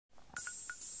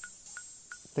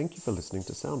Thank you for listening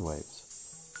to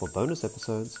Soundwaves. For bonus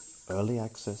episodes, early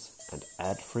access and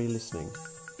ad-free listening,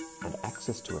 and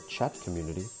access to a chat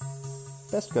community,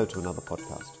 best go to another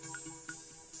podcast.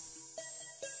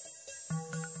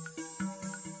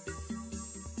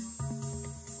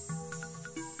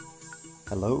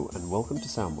 Hello and welcome to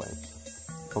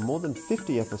Soundwaves. For more than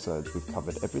 50 episodes, we've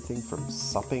covered everything from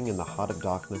supping in the heart of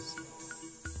darkness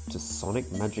to sonic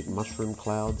magic mushroom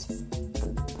clouds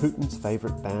and Putin's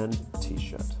favourite band,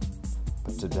 T-shirt.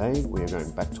 But today we are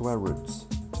going back to our roots,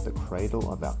 to the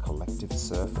cradle of our collective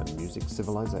surf and music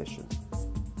civilization,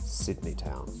 Sydney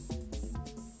Town.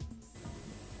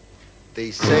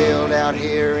 They sailed out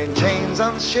here in chains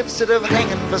on ships that have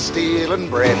hanging for steel and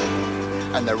breath.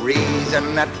 And the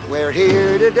reason that we're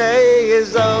here today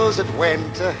is those that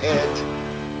went ahead.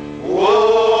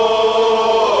 Whoa!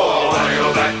 I wanna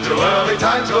go back to early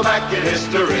times, go back in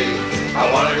history. I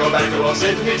wanna go back to old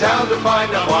Sydney Town to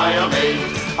find out why I'm me.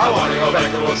 I wanna go back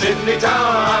to old Sydney Town,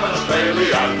 I'm an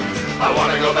Australian. I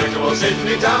wanna go back to old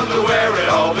Sydney Town to where it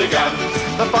all began.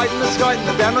 The fight in the sky and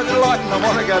the downward delight, and I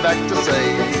wanna go back to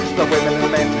see the women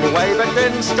and men who way back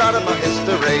then started my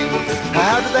history.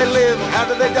 How did they live? How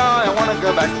did they die? I wanna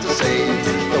go back to see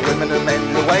the women and men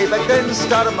who way back then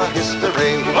started my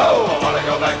history. Whoa! I wanna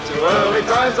go back to early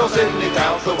times, old Sydney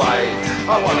Town's the way.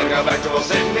 I wanna go back to old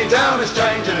Sydney Town, it's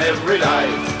changing every day.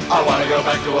 I wanna go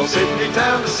back to old Sydney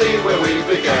Town to see where we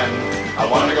began. I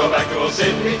wanna go back to old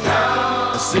Sydney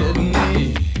Town.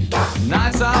 Sydney,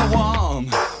 nights are warm,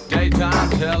 daytime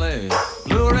telly,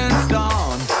 blue and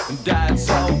stone. Dad's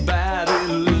so bad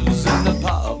he lives in the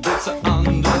pub. It's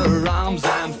underarms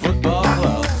and football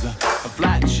clubs, a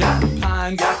flat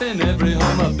champagne gap in every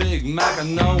home, a Big Mac,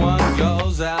 and no one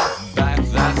goes out back.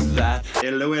 That's that.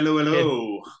 Hello, hello,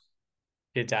 hello.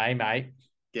 G'day, mate.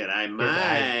 G'day,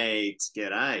 mate.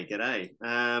 G'day.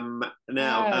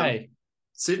 Hey.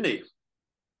 Sydney.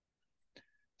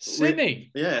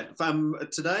 Sydney.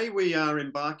 Today we are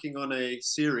embarking on a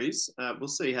series. We'll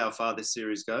see how far this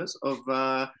series goes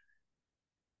of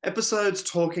episodes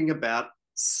talking about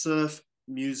surf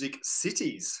music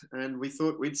cities, and we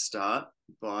thought we'd start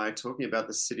by talking about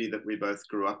the city that we both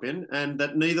grew up in and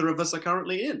that neither of us are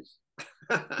currently in.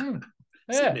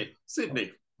 Yeah.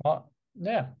 Sydney.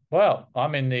 Yeah. Well,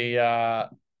 I'm in the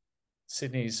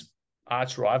Sydney's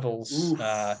arch rivals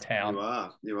town.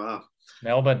 You are.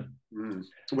 Melbourne.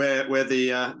 Where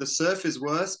the surf is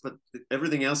worse, but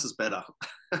everything else is better.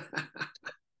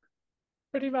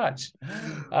 Pretty much.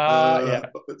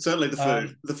 Certainly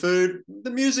the food,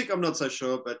 the music, I'm not so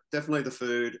sure, but definitely the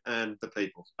food and the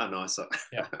people are nicer.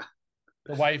 Yeah.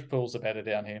 The wave pools are better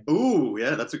down here. Ooh,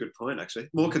 yeah, that's a good point, actually.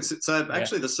 More consistent. So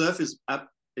actually the surf is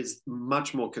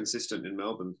much more consistent in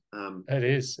Melbourne. It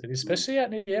is, especially out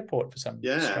near the airport for some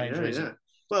strange reason. Yeah.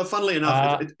 Well, funnily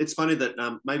enough, it's funny that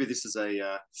maybe this is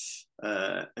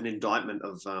an indictment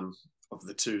of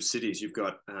the two cities. You've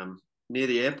got near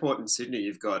the airport in Sydney,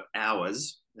 you've got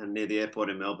hours, and near the airport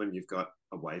in Melbourne, you've got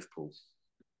a wave pool.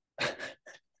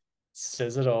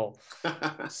 Says it all.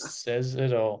 Says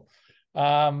it all.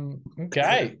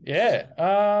 Okay, yeah.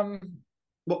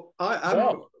 Well,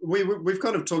 we've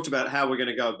kind of talked about how we're going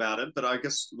to go about it, but I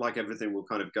guess like everything, will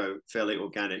kind of go fairly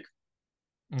organic.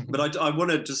 Mm-hmm. But I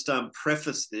want to just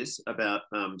preface this about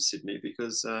Sydney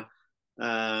because,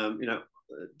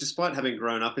 despite having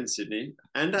grown up in Sydney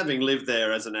and having lived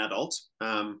there as an adult,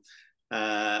 I'll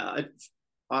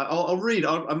read.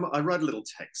 I wrote a little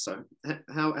text. So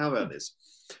how about this?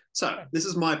 So this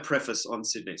is my preface on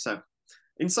Sydney. So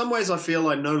in some ways, I feel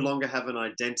I no longer have an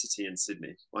identity in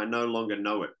Sydney. I no longer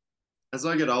know it. As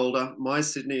I get older, my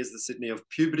Sydney is the Sydney of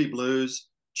puberty blues,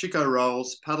 Chico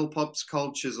rolls, paddle pops,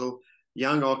 cold chisel,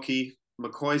 young Ockie,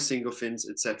 McCoy single fins,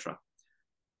 etc.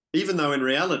 Even though in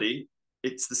reality,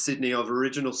 it's the Sydney of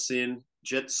original sin,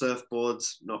 jet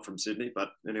surfboards, not from Sydney,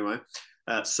 but anyway,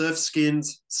 surf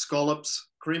skins, scallops,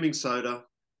 creaming soda,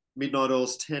 midnight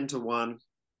oils 10 to 1,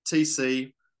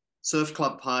 TC, surf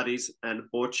club parties, and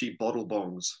orchy bottle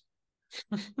bongs.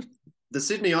 The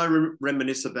Sydney I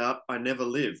reminisce about, I never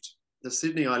lived. The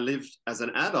Sydney I lived as an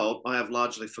adult, I have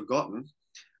largely forgotten,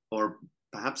 or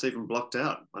perhaps even blocked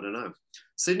out. I don't know.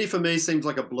 Sydney for me seems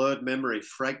like a blurred memory,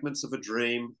 fragments of a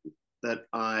dream that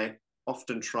I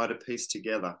often try to piece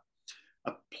together.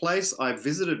 A place I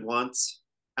visited once,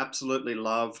 absolutely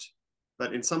loved,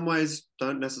 but in some ways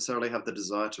don't necessarily have the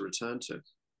desire to return to.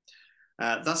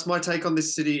 Thus, my take on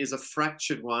this city is a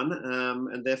fractured one,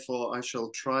 and therefore I shall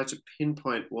try to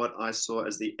pinpoint what I saw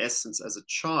as the essence as a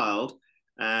child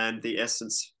and the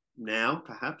essence now,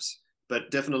 perhaps,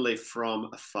 but definitely from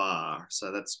afar.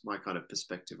 So that's my kind of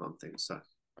perspective on things. So,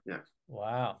 yeah.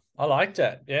 Wow. I like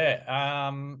that. Yeah.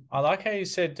 I like how you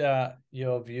said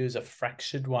your view is a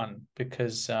fractured one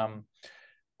because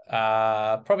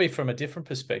probably from a different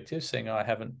perspective, seeing I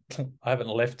haven't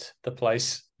left the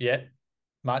place yet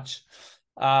much.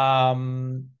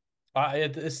 It's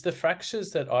the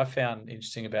fractures that I found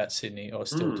interesting about Sydney, or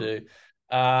still do.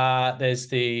 There's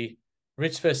the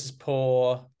rich versus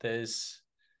poor. There's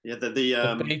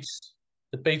the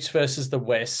beach versus the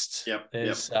west. Yep.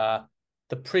 There's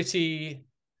the pretty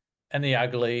and the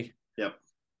ugly. Yep.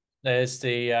 There's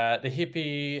the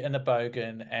hippie and the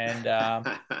bogan, and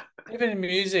even in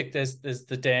music, there's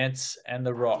the dance and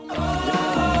the rock.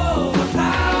 Oh, the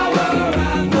power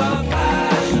and the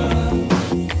passion.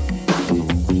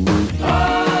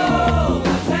 Oh,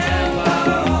 the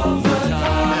tempo of the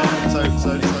time.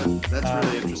 So that's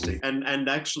really interesting. And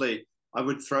actually, I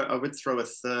would throw a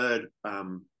third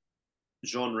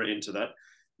genre into that.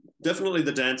 Definitely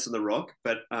the dance and the rock,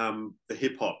 but the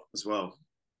hip hop as well.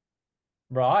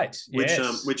 Right.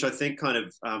 Which I think kind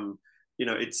of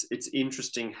it's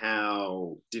interesting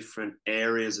how different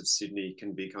areas of Sydney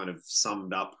can be kind of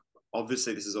summed up.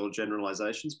 Obviously, this is all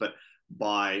generalizations, but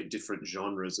by different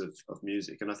genres of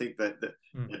music. And I think that the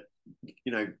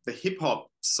hip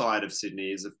hop side of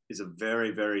Sydney is a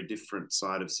very, very different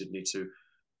side of Sydney to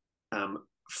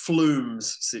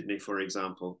Flume's Sydney, for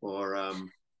example, or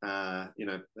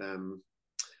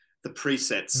the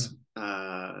Presets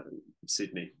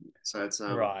Sydnay. So it's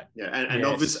right. Yeah, and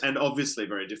obviously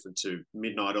very different to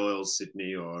Midnight Oil's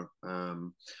Sydney, or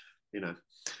one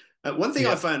thing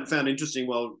I found interesting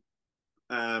while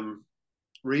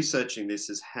researching this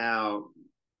is how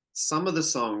some of the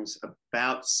songs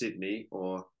about Sydney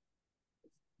or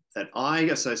that I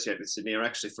associate with Sydney are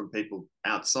actually from people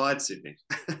outside Sydney.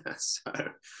 So,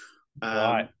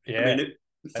 right, yeah. I mean,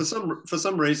 for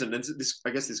some reason, and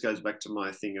I guess this goes back to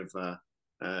my thing of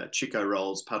Chico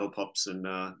Rolls, Paddle Pops, and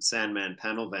Sandman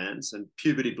Panel Vans and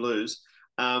Puberty Blues.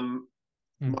 The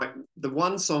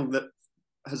one song that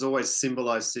has always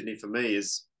symbolised Sydney for me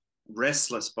is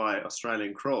 "Restless" by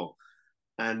Australian Crawl,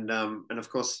 and of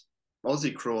course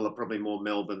Aussie Crawl are probably more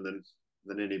Melbourne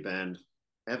than any band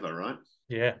ever, right?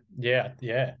 Yeah.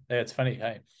 It's funny,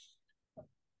 hey.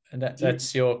 And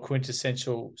that's your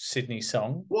quintessential Sydney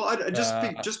song. Well, I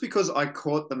just because I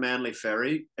caught the Manly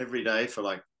Ferry every day for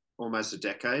like almost a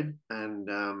decade, and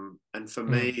for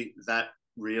me that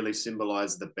really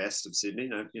symbolised the best of Sydney.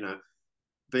 You know,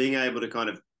 being able to kind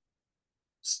of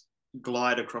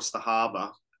glide across the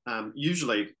harbour,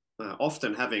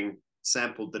 often having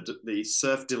sampled the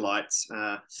surf delights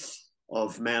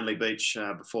of Manly Beach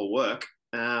before work.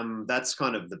 That's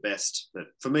kind of the best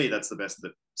for me. That's the best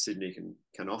that Sydney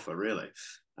can offer, really.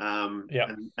 And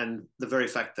the very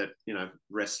fact that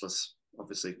Restless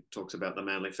obviously talks about the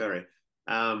Manly Ferry,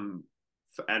 and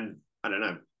I don't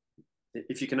know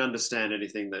if you can understand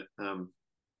anything that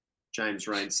James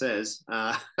Rain says.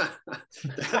 I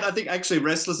think actually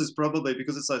Restless is probably,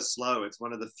 because it's so slow, it's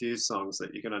one of the few songs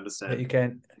that you can understand. That you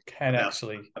can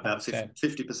actually about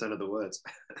 50% of the words.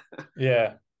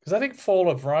 Yeah, because I think Fall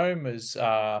of Rome is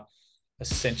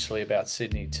essentially about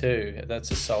Sydney too. That's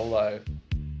a solo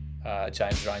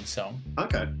James Rain song.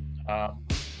 Okay.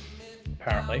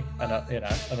 Apparently, and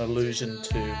an allusion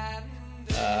to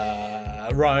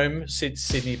Rome,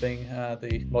 Sydney being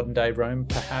the modern day Rome,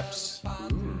 perhaps.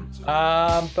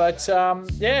 I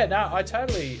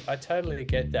totally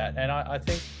get that, and I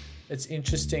think it's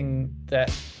interesting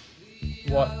that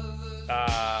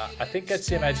I think that's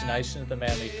the imagination of the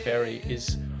Manly Ferry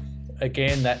is,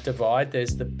 again, that divide.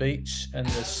 There's the beach and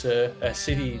the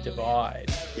city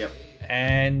divide. Yep.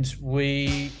 And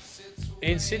we,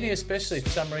 in Sydney especially, for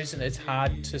some reason, it's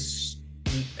hard to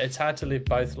live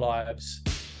both lives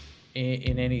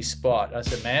in any spot. I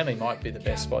said Manly might be the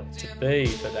best spot to be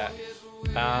for that.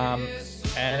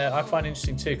 And I find it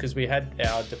interesting too, because we had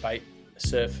our debate,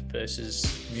 surf versus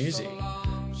music.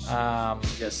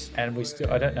 Yes. And we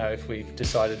still, I don't know if we've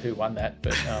decided who won that,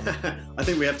 but I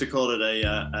think we have to call it a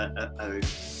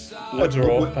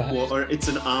draw, perhaps. Or it's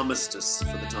an armistice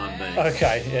for the time being.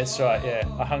 Okay, that's right. Yeah,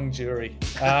 a hung jury.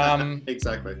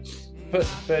 Exactly. But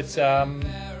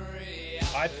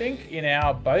I think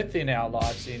both in our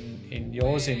lives, in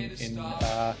yours,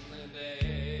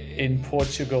 in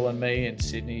Portugal, and me in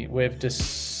Sydney,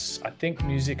 I think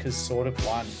music has sort of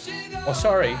won. Oh,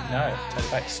 sorry, no, take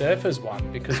it back. Surf has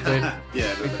won, because we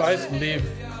both live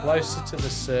closer to the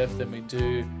surf than we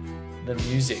do the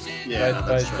music. Yeah,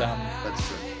 that's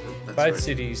true. Both right.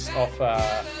 cities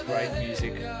offer great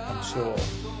music, I'm sure.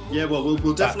 Yeah, well,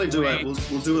 we'll definitely do it. we-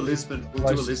 We'll do a Lisbon. We'll do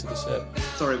a Close to Lisbon. the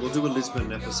surf. Sorry, we'll do a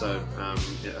Lisbon episode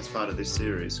as part of this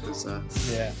series because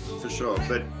Yeah. for sure.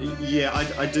 But yeah,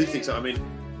 I do think so. I mean,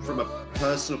 from a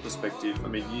personal perspective, I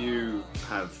mean, you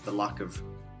have the luck of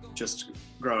just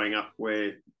growing up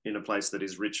where in a place that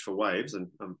is rich for waves, and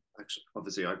actually,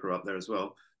 obviously, I grew up there as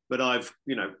well. But I've,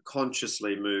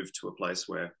 consciously moved to a place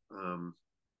where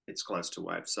it's close to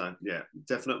waves. So yeah,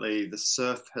 definitely the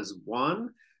surf has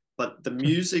won, but the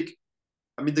music.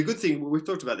 I mean, the good thing we've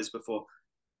talked about this before.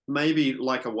 Maybe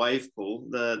like a wave pool,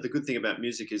 the good thing about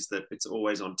music is that it's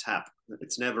always on tap.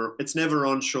 It's never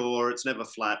on shore. It's never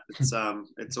flat. It's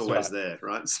always right. there,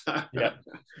 right? So Yeah.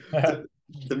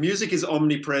 the music is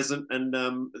omnipresent,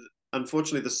 and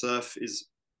unfortunately, the surf is,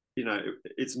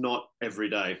 it's not every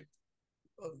day.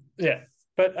 Yeah,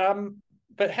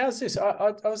 but how's this?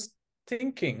 I was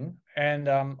thinking, and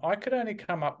I could only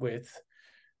come up with,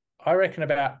 I reckon,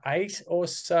 about 8 or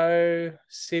so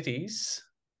cities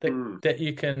that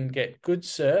you can get good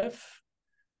surf,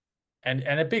 and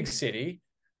a big city,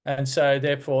 and so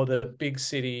therefore the big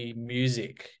city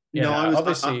music.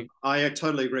 Obviously. I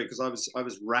totally agree because I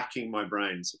was racking my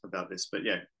brains about this, but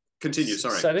yeah, continue.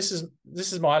 Sorry. So this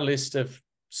is my list of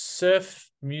surf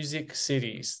music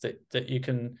cities that you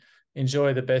can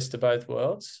enjoy the best of both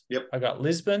worlds. Yep. I got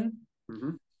Lisbon,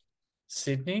 Mm-hmm.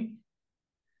 Sydney,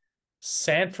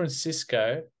 San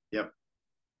Francisco. Yep.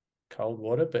 Cold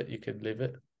water, but you could live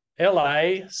it.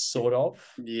 LA, sort of.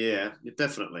 Yeah,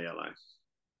 definitely LA.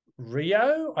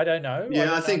 Rio, I don't know.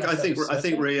 Yeah, I think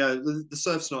Rio. Rio. The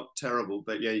surf's not terrible,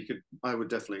 but yeah, I would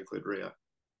definitely include Rio.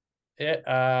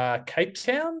 Yeah, Cape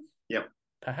Town. Yep.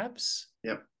 Perhaps.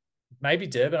 Yep. Maybe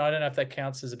Durban. I don't know if that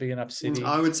counts as a big enough city.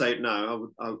 I would say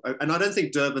no. And I don't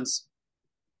think Durban's.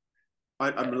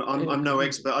 I'm no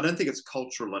expert. I don't think it's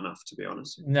cultural enough, to be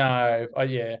honest. No. Oh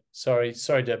yeah. Sorry,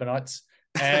 Durbanites.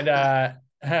 And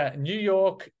New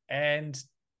York and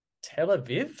Tel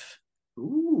Aviv.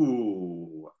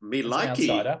 Ooh, me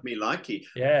likey.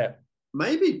 Yeah.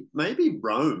 Maybe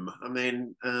Rome. I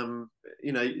mean,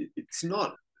 it's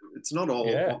not all.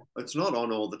 Yeah. It's not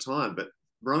on all the time, but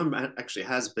Rome actually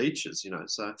has beaches.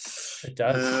 So It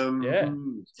does. Yeah.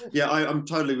 Yeah, I'm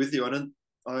totally with you.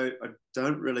 I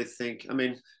don't really think. I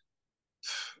mean,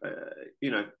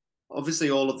 obviously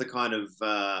all of the kind of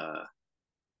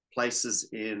places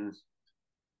in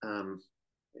the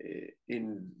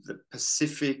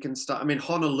Pacific and stuff. I mean,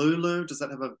 Honolulu, does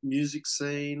that have a music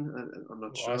scene? I'm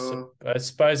not sure. I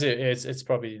suppose it's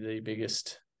probably the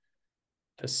biggest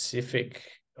Pacific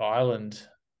island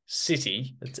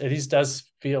city. It does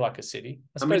feel like a city.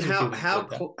 I mean,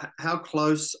 how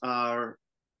close are?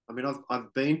 I mean,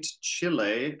 I've been to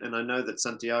Chile, and I know that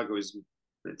Santiago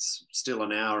it's still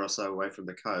an hour or so away from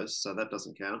the coast, so that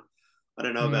doesn't count. I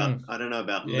don't know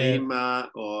about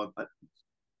Lima, or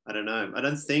I don't know. I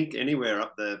don't think anywhere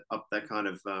up that kind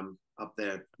of up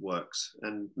there works.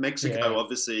 And Mexico,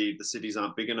 obviously, the cities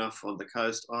aren't big enough on the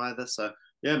coast either. So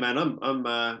yeah, man,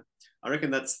 I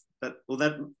reckon that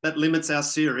limits our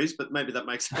series, but maybe that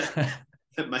makes it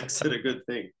a good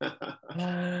thing.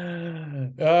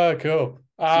 Oh, cool.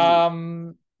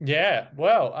 Yeah.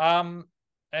 Well,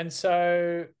 and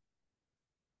so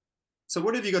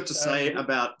what have you got to say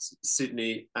about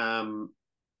Sydney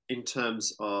in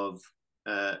terms of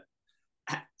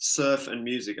surf and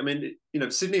music? I mean,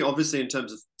 Sydney, obviously, in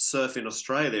terms of surf in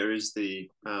Australia, is the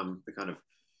kind of,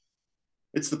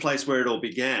 it's the place where it all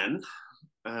began.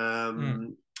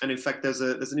 And in fact, there's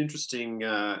an interesting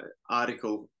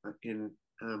article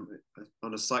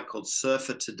on a site called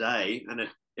Surfer Today, and it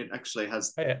actually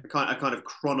has a kind of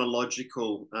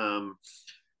chronological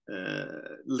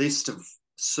list of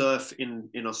surf in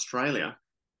Australia.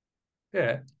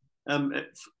 Yeah. And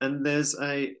there's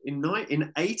in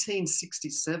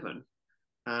 1867,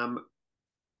 a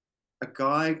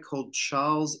guy called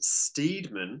Charles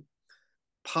Steedman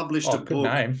published a book. Good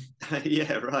name.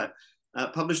 Yeah, right.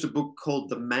 Published a book called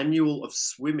The Manual of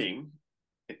Swimming.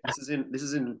 This is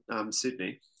in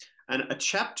Sydney, and a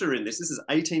chapter in this is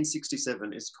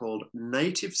 1867, is called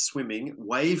Native Swimming,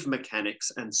 Wave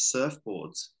Mechanics and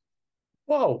Surfboards.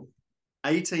 Whoa.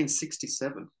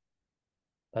 1867.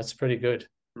 That's pretty good.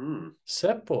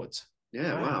 Surfboards.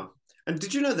 Yeah, wow. And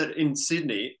did you know that in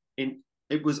Sydney,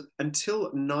 it was until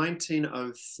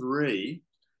 1903,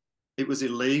 it was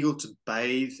illegal to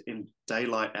bathe in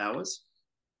daylight hours?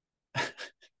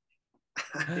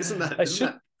 Isn't that crazy?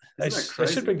 They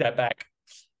should bring that back.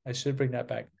 I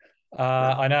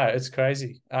know, it's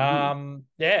crazy. Yeah,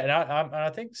 and I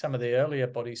think some of the earlier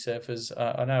body surfers,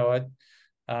 I know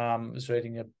I was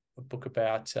reading book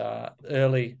about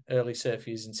early surf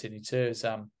years in Sydney too. Is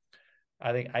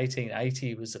I think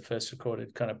 1880 was the first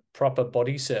recorded kind of proper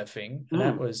body surfing, and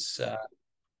that was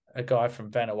a guy from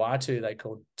Vanuatu they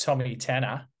called Tommy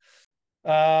Tanner.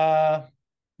 Yeah,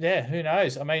 who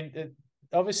knows? I mean,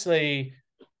 obviously,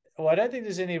 well, I don't think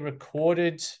there's any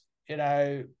recorded,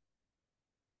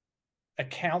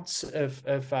 accounts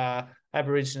of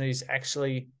Aborigines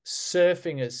actually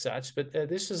surfing as such. But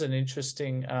this was an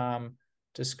interesting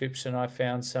description I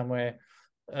found somewhere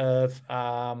of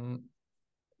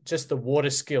just the water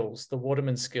skills, the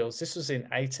waterman skills. This was in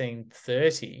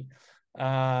 1830.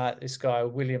 This guy,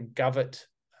 William Govett,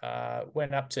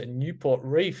 went up to Newport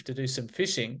Reef to do some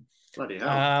fishing. Bloody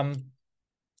hell.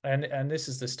 And this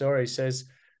is the story. He says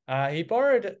he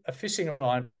borrowed a fishing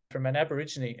line from an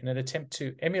Aborigine in an attempt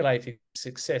to emulate his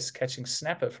success catching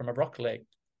snapper from a rock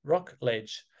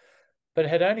ledge, but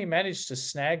had only managed to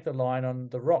snag the line on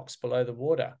the rocks below the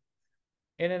water.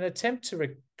 In an attempt to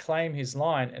reclaim his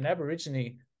line, an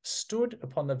Aborigine stood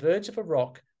upon the verge of a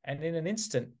rock and in an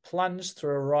instant plunged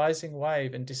through a rising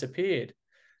wave and disappeared.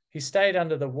 He stayed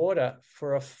under the water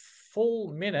for a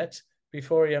full minute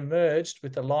before he emerged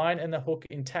with the line and the hook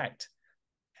intact.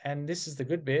 And this is the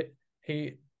good bit.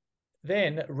 He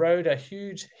then rode a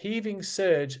huge heaving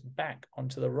surge back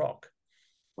onto the rock.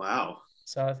 Wow.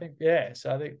 So I think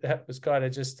that was kind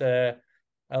of just a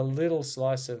little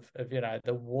slice of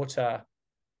the water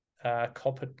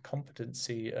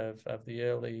competency of the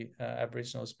early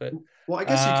Aboriginals. But well, I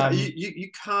guess you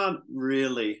can't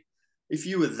really, if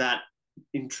you were that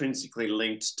intrinsically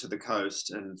linked to the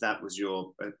coast and that was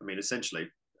your, I mean, essentially,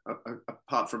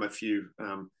 apart from a few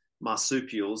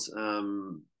marsupials,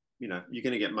 you're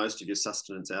going to get most of your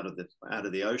sustenance out of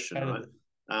the ocean, right?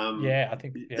 I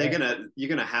think you're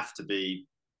gonna have to be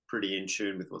pretty in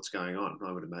tune with what's going on,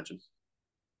 I would imagine.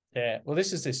 Yeah, well,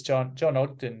 this is John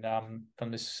Ogden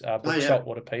from this book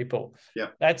Saltwater People. Yeah,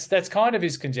 that's kind of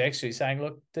his conjecture. He's saying,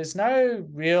 look, there's no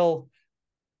real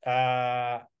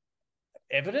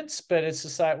evidence, but it's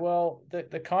just like, well,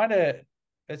 the kind of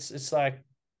it's like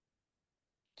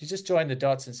you just join the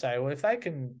dots and say, well, if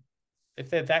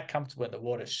they're that comfortable in the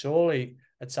water, surely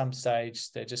at some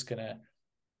stage they're just gonna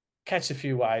catch a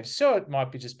few waves. Sure, it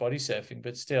might be just body surfing,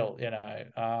 but still,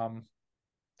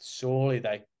 surely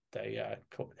they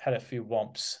had a few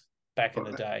womps back in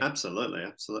the day. Absolutely.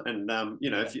 And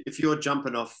if you're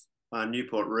jumping off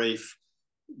Newport Reef,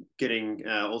 getting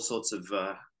all sorts of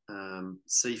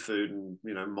seafood and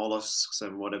mollusks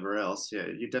and whatever else,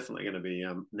 you're definitely going to be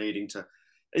needing to,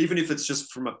 even if it's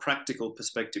just from a practical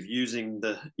perspective, using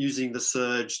the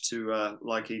surge to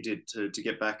like he did to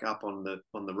get back up on the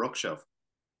rock shelf.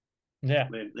 Yeah, I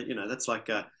mean, that's like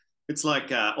it's like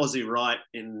Aussie Wright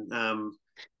in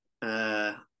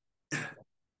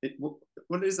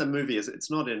what is that movie?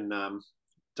 It's not in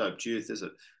Dope Youth, is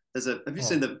it? Have you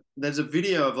seen there's a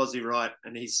video of Aussie Wright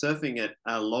and he's surfing at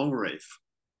Longreef,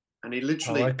 and he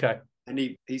literally and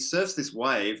he surfs this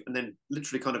wave and then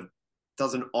literally kind of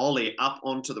does an ollie up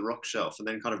onto the rock shelf and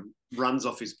then kind of runs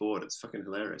off his board. It's fucking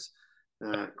hilarious.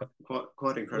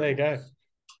 Quite incredible. There you go.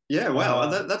 Yeah, wow,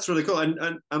 that's really cool.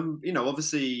 And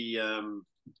obviously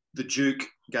the Duke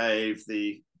gave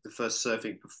the first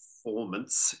surfing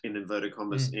performance in inverted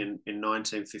commas in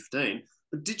 1915.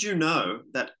 But did you know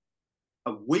that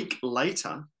a week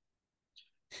later,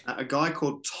 a guy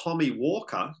called Tommy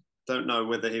Walker, don't know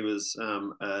whether he was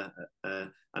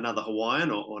another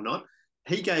Hawaiian or not,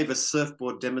 he gave a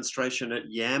surfboard demonstration at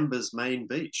Yamba's main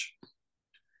beach.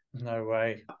 No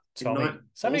way. Tommy.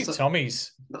 So many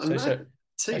Tommies.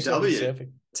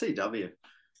 TW.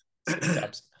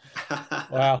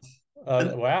 Wow.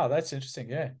 Wow, that's interesting.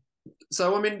 Yeah.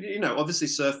 So I mean, obviously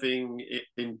surfing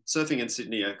in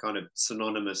Sydney are kind of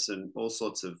synonymous and all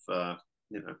sorts of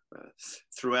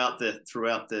throughout the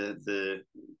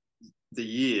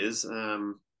years.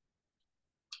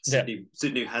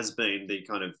 Sydney has been the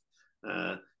kind of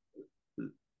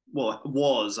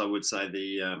was, I would say,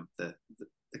 the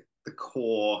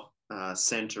core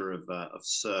center of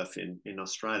surf in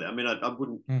Australia. I mean, I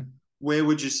wouldn't. Where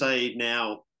would you say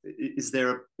now? Is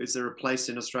there a place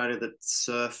in Australia that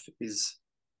surf is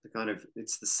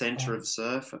it's the center of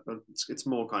surf? It's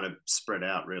more kind of spread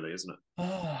out, really, isn't it?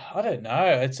 I don't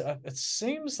know. It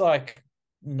seems like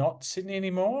not Sydney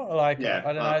anymore. Like, I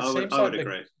don't know. I would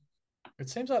agree. It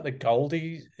seems like the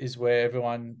Goldie is where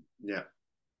everyone,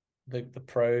 the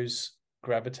pros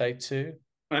gravitate to.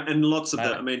 And lots of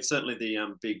I mean, certainly the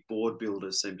big board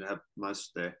builders seem to have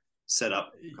most of their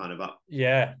setup kind of up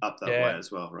that way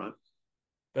as well, right?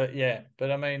 But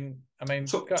I mean,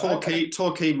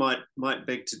 Torquay might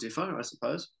beg to differ, I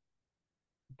suppose.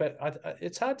 But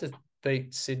it's hard to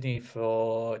beat Sydney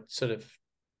for sort of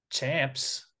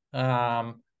champs.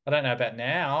 I don't know about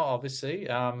now, obviously.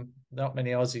 Not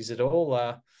many Aussies at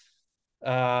all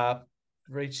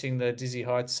reaching the dizzy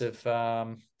heights of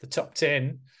the top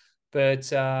 10.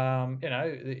 But,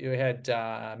 you had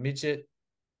Midget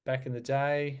back in the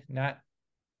day, Nat,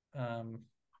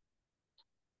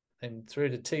 and through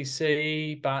to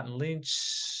TC, Barton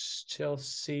Lynch,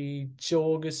 Chelsea,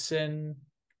 Jorgensen,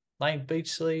 Lane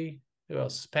Beachley, who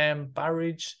else? Pam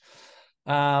Burridge.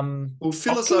 Well,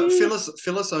 Phyllis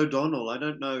O'Donnell. I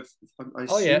don't know if I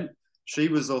assume she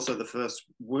was also the first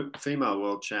female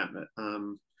world champ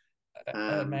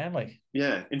at Manly.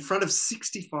 Yeah, in front of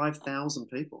 65,000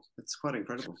 people. It's quite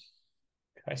incredible.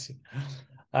 Crazy.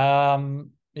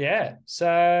 Yeah.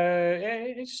 So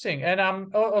interesting. And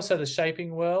also the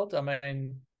shaping world. I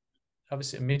mean,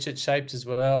 obviously midget shaped as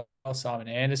well. Simon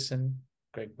Anderson,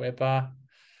 Greg Webber,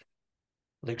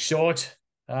 Luke Short.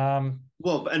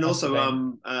 Well, and also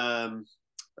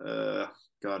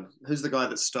God, who's the guy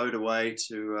that stowed away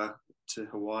to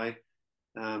Hawaii?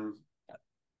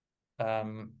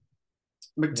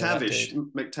 McTavish.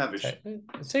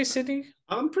 Is he Sydney?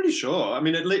 I'm pretty sure. I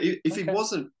mean, if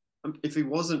he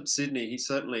wasn't Sydney, he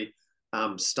certainly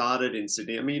started in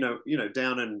Sydney. I mean,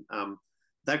 down in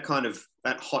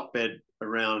that hotbed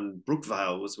around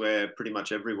Brookvale was where pretty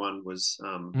much everyone was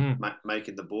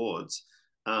making the boards.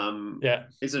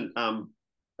 Isn't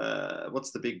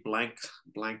what's the big blank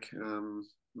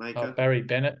maker? Barry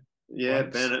Bennett. Yeah,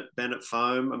 Bennett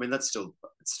Foam. I mean, it's still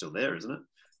there, isn't it?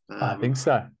 I think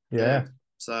so. Yeah.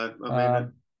 So I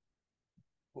mean,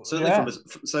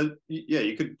 certainly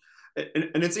you could,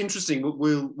 and it's interesting.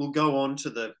 We'll go on to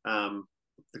the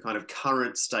kind of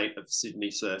current state of Sydney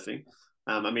surfing.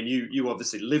 I mean, you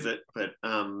obviously live it, but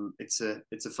it's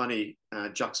a funny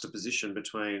juxtaposition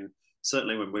between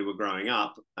certainly when we were growing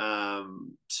up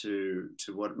to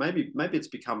what maybe it's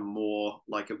become more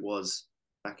like it was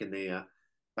back at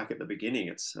the beginning.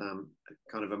 It's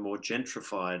kind of a more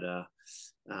gentrified.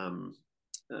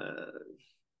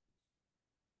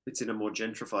 It's in a more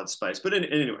gentrified space, but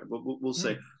anyway, we'll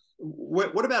see.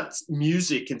 What about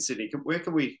music in Sydney? Where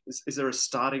can we? Is there a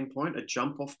starting point, a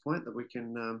jump off point that we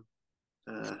can?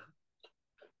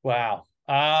 Wow.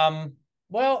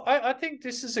 Well, I think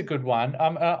this is a good one.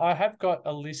 I have got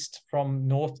a list from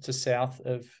north to south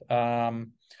of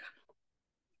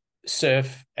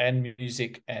surf and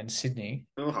music and Sydney.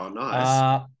 Oh, how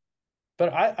nice.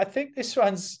 But I think this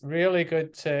one's really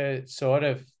good to sort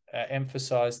of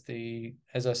emphasize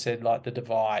as I said, like the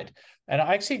divide. And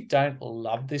I actually don't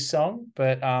love this song,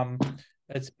 but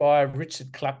it's by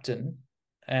Richard Clapton.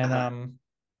 And for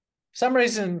some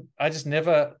reason, I just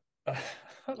never...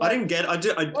 I didn't get. I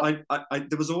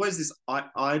there was always this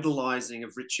idolizing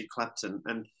of Richard Clapton,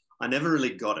 and I never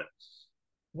really got it.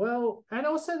 Well, and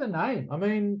also the name. I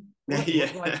mean,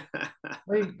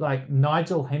 like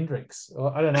Nigel Hendricks,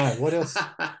 or I don't know what else.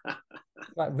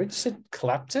 Like Richard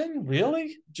Clapton,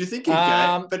 really? Do you think he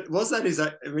gave? But was that his?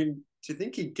 I mean, do you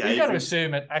think he gave? You got to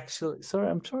assume it. Actually, sorry,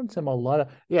 I'm trying to tell my lighter.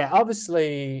 Yeah,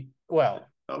 obviously. Well,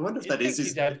 I wonder if that is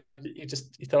his.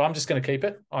 You thought I'm just going to keep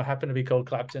it. I happen to be called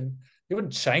Clapton. You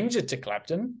wouldn't change it to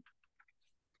Clapton,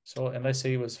 so unless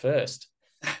he was first.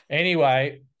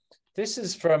 Anyway, this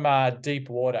is from Deep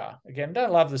Water. Again,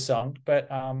 don't love the song,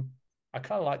 but I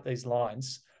kind of like these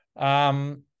lines.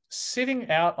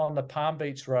 Sitting out on the Palm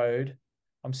Beach Road,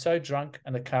 I'm so drunk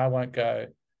and the car won't go.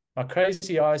 My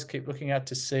crazy eyes keep looking out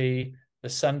to sea. The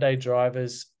Sunday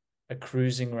drivers are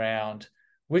cruising round.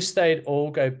 Wish they'd all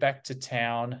go back to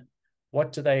town.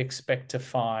 What do they expect to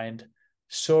find?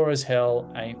 Sure as hell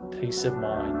ain't peace of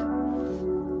mind.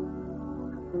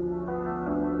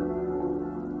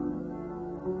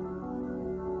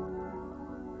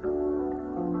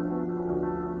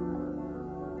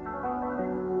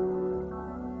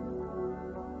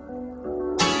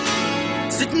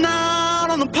 Sitting out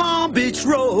on the Palm Beach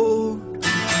Road,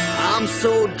 I'm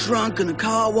so drunk and the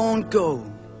car won't go.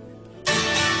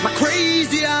 My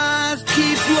crazy eyes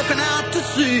keep looking out to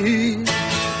sea.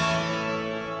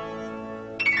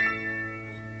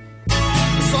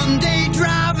 Sunday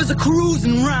drivers are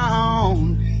cruising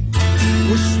round.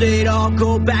 Wish they'd all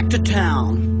go back to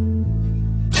town.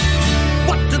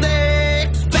 What do they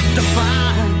expect to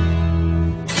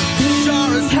find?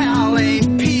 Sure as hell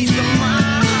ain't peace of mind.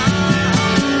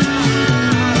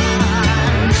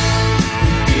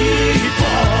 Deep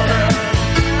water,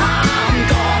 I'm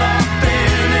caught up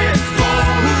in it for.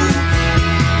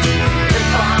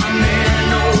 If I'm in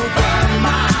over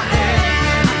my head,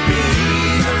 I'll be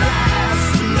the last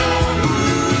to know.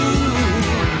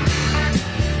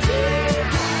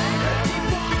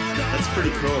 That's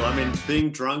pretty cool.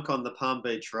 drunk on the Palm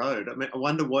Beach Road. I mean, I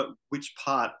wonder which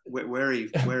part where he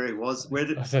was. I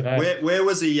don't know. Where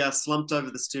was he slumped over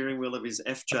the steering wheel of his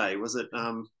FJ? Was it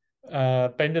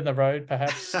Bend in the road,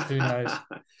 perhaps? Who knows?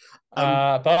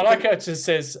 But I like how it just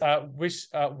says,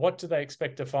 what do they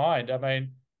expect to find? I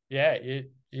mean, yeah, you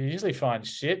usually find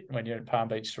shit when you're in Palm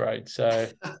Beach Road. So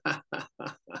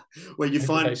where you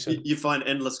find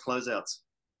endless closeouts.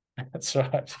 That's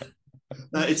right.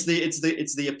 No, it's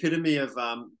the epitome of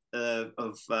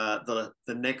the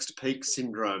next peak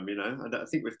syndrome. You know, I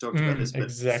think we've talked about this, but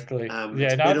exactly.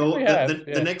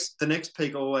 The next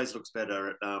peak always looks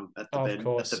better at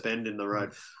the bend in the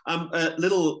road. A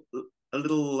little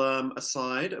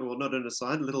aside, or not an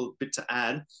aside, a little bit to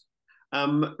add.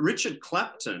 Richard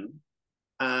Clapton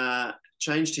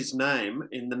changed his name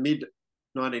in the mid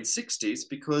 1960s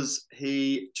because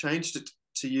he changed it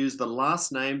to use the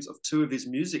last names of two of his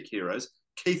music heroes,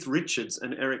 Keith Richards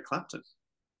and Eric Clapton.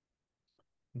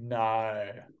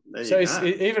 No. So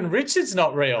even Richard's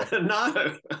not real.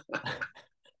 No.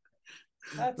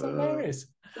 That's hilarious.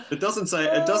 It doesn't say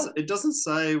it doesn't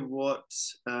say what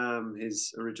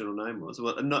his original name was.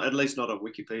 Well, not at least not on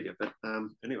Wikipedia, but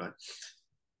anyway.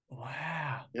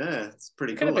 Wow. Yeah, it's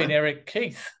pretty cool. Could have been Eric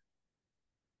Keith.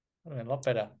 Would have been a lot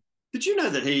better. Did you know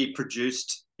that he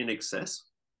produced In Excess?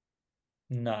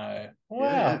 No. Wow.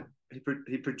 Yeah,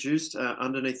 he produced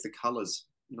Underneath the Colours,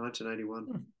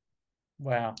 1981.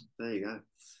 Wow. There you go.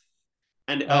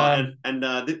 And I don't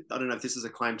know if this is a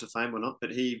claim to fame or not,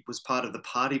 but he was part of the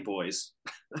Party Boys.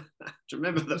 Do you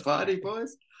remember the Party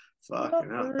Boys? Fucking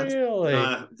hell.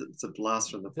 Really? It's a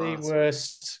blast from the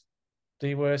past.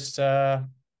 The worst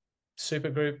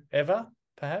supergroup ever,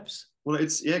 perhaps? Well,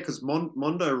 it's because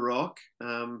Mondo Rock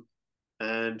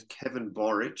and Kevin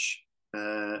Borich.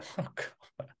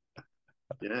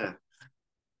 Yeah.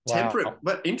 Wow.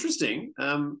 But interesting.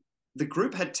 The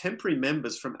group had temporary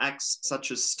members from acts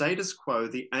such as Status Quo,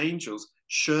 The Angels,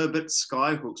 Sherbet,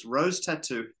 Skyhooks, Rose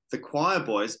Tattoo, The Choir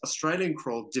Boys, Australian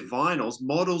Crawl, Divinals,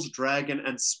 Models, Dragon,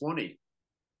 and Swanee.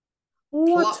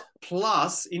 What?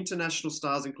 Plus international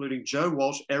stars including Joe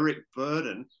Walsh, Eric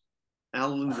Burden,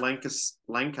 Alan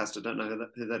Lancaster, don't know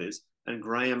who that is, and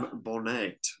Graham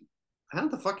Bonnet. How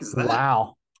the fuck is that?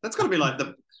 Wow. That's got to be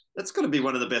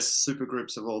one of the best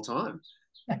supergroups of all time.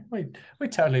 We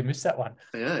totally missed that one.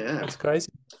 Yeah. That's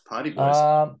crazy. Party Boys.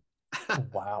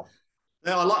 Wow.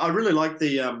 Yeah, I really like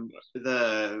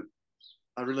I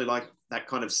really like that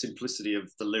kind of simplicity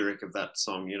of the lyric of that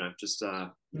song. You know, just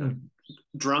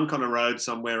drunk on a road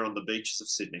somewhere on the beaches of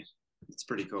Sydney. It's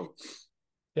pretty cool.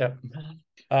 Yeah.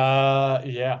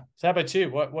 Yeah. So how about you?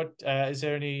 What is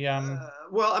there any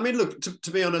well, I mean, look,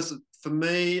 to be honest, for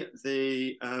me,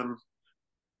 the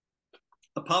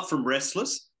apart from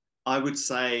Restless, I would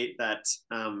say that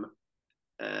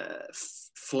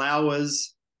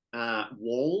Flowers,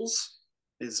 Walls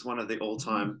is one of the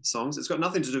all-time songs. It's got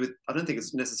nothing to do with, I don't think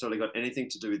it's necessarily got anything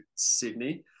to do with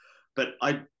Sydney, but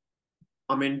I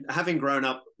mean, having grown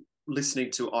up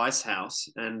listening to Icehouse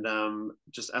and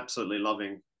just absolutely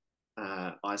loving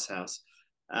Icehouse,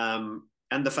 and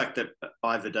the fact that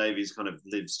Ivor Davies kind of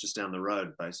lives just down the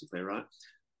road, basically, right?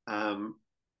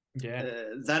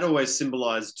 That always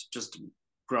symbolised just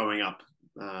growing up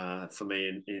for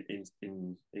me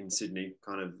in Sydney.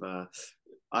 Kind of,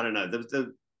 I don't know,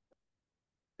 the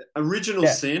Original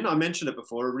Sin. I mentioned it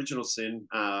before. Original Sin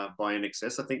by In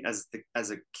Excess. I think as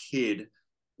a kid,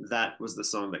 that was the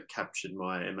song that captured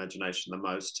my imagination the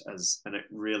most. And it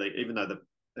really, even though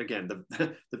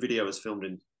the video was filmed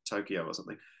in Tokyo or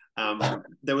something,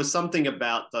 there was something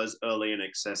about those early In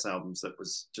Excess albums that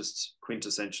was just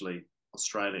quintessentially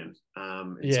Australian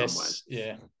in some ways.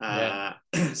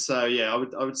 So yeah, I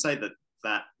would say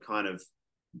that kind of,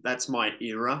 that's my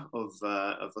era of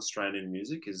Australian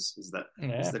music is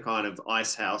the kind of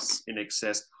Icehouse, In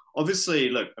Excess. Obviously,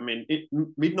 look, I mean,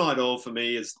 Midnight Oil for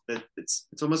me is that it's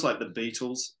almost like the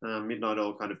Beatles. Midnight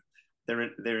Oil kind of, they're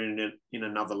in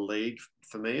another league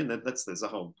for me, and there's a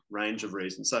whole range of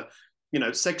reasons. So, you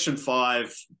know, Section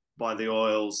 5 by the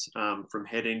Oils, from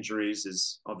Head Injuries,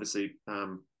 is obviously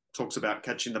talks about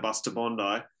catching the bus to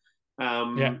Bondi.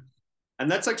 And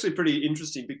that's actually pretty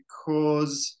interesting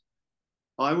because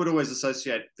I would always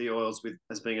associate the Oils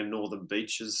as being a Northern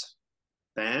Beaches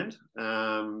band.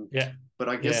 But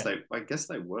I guess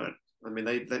they weren't. I mean,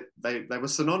 they were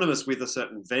synonymous with a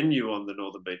certain venue on the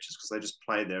Northern Beaches because they just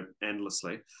played there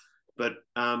endlessly. But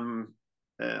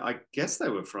I guess they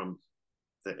were from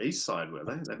the east side, were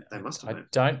they? They must have been. I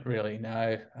don't really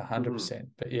know 100%,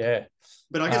 but yeah.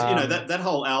 But I guess you know that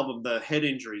whole album, the Head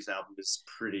Injuries album, is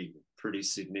pretty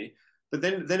Sydney. But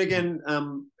then again,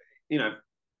 you know,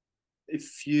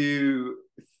 if you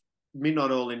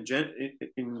Midnight Oil in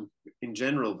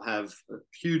general have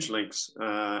huge links,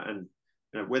 and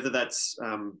whether that's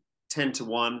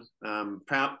 10-1,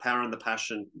 Power and the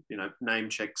Passion, name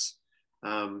checks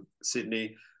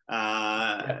Sydney.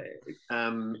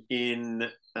 In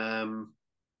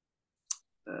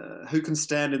Who Can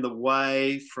Stand in the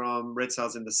Way from Red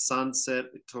Sails in the Sunset,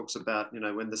 it talks about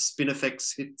when the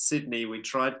Spinifex hit Sydney, we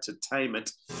tried to tame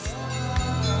it.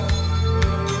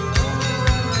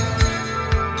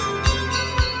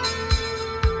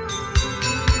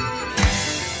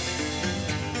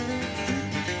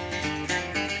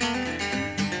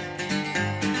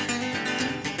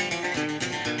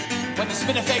 When the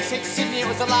Spinifex hit Sydney, it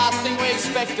was the last thing we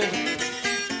expected.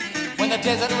 When the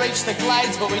desert reached the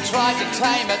glades, but we tried to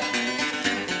tame it.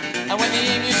 And when the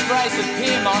emus grazed at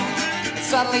Pyrmont, it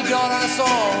suddenly dawned on us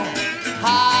all.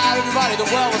 Hi, everybody, the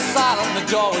world was silent and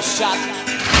the door was shut.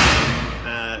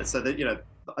 So that,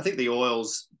 I think the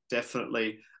Oils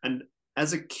definitely, and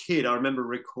as a kid, I remember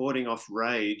recording off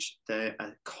Rage, a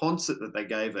concert that they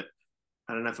gave it.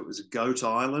 I don't know if it was Goat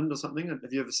Island or something. Have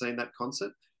you ever seen that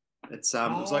concert? It's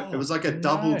it was like a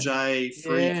Double J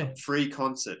free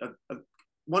concert.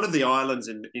 One of the islands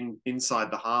inside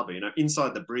the harbour,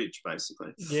 inside the bridge,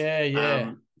 basically.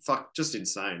 Yeah. Just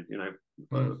insane.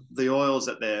 The Oils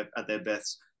at their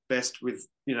best with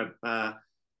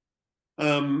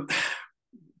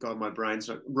God, my brain's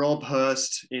not. Rob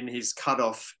Hurst in his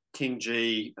cut-off King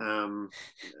G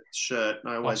shirt.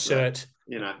 I always shirt.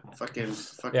 Fucking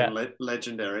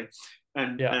legendary,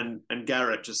 and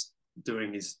Garrett just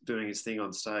doing his thing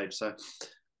on stage. So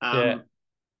I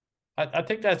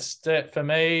think that's for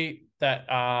me.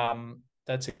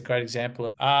 That's a great example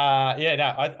of. I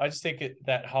just think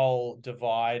that whole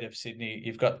divide of Sydney.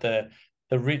 You've got the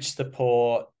rich, the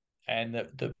poor, and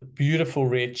the beautiful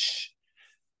rich.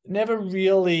 Never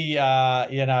really,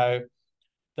 the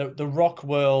rock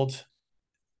world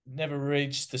never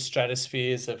reached the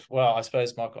stratospheres of. Well, I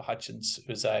suppose Michael Hutchence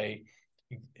was a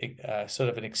sort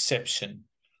of an exception.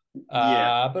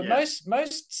 But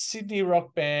most Sydney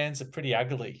rock bands are pretty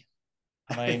ugly.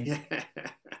 I mean,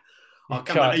 oh,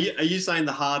 come on. Are you saying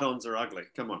the hard-ons are ugly?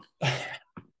 Come on.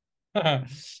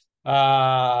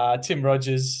 Tim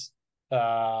Rogers.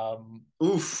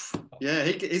 Oof. Yeah,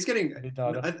 he's getting.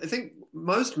 I think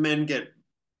most men get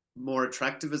more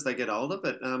attractive as they get older,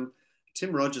 but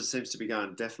Tim Rogers seems to be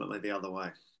going definitely the other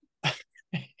way.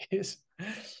 Yes.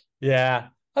 Yeah.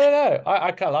 I don't know.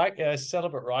 I kind of like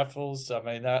Celibate Rifles. I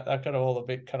mean, that kind of all a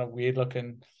bit kind of weird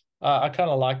looking. I kind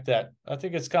of like that. I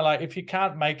think it's kind of like if you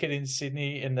can't make it in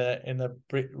Sydney in the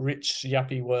rich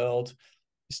yuppie world,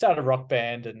 you start a rock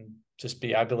band and just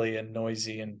be ugly and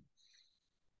noisy and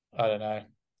I don't know,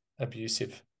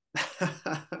 abusive.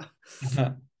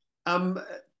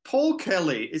 Paul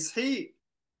Kelly, is he?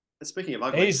 Speaking of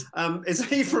ugly, is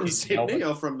he from Sydney Melbourne.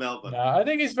 Or from Melbourne? No, I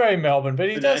think he's very Melbourne, but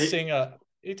he does sing a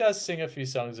few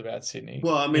songs about Sydney.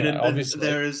 Well, I mean, obviously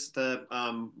there is the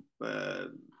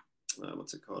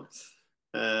what's it called?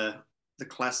 The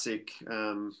classic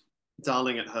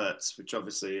 "Darling It Hurts," which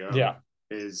obviously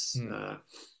is.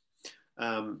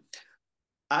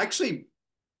 Actually,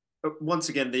 once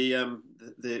again, the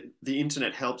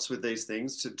internet helps with these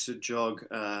things to jog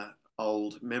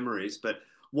old memories. But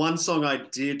one song I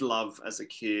did love as a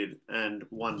kid, and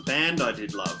one band I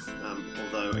did love,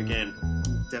 although again,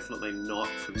 definitely not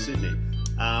from Sydney.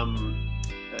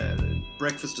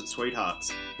 Breakfast at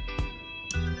Sweethearts.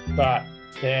 But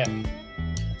yeah,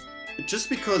 just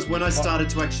because when I started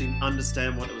to actually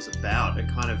understand what it was about, it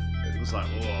was like,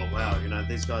 oh wow,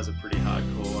 these guys are pretty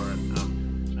hardcore,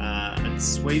 and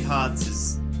Sweethearts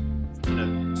is,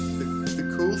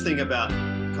 the cool thing about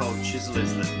Cold Chisel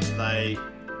is that they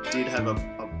did have a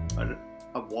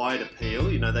wide appeal.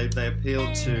 They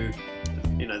appealed to,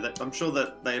 I'm sure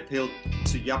that they appealed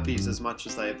to yuppies as much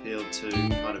as they appealed to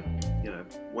kind of,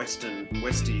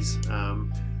 Westies.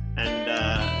 And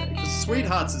because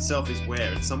Sweethearts itself is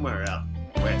where? It's somewhere out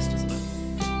west, isn't it?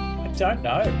 I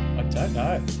don't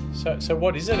know. So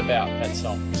what is it about, that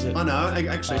song? Is it? Oh no,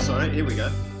 actually, sorry. Here we go.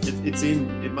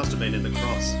 It must have been in the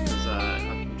Cross, because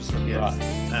I'm just looking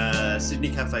at Sydney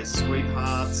Cafe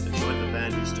Sweethearts, a joint the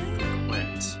band used to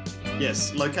frequent.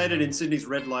 Yes, located in Sydney's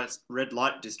red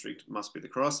light district, must be the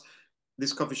Cross.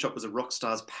 This coffee shop was a rock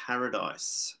star's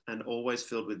paradise and always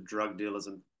filled with drug dealers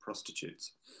and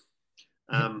prostitutes.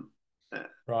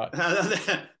 Right.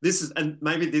 This is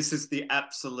the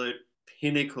absolute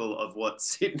pinnacle of what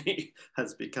Sydney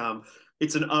has become.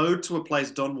 It's an ode to a place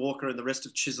Don Walker and the rest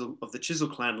of the Chisel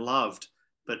clan loved,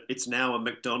 but it's now a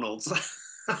McDonald's.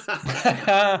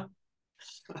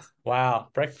 Wow.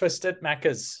 Breakfast at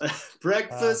Macca's.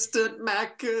 Breakfast at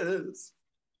Macca's.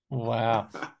 Wow,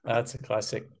 that's a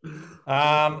classic.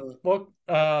 Dear.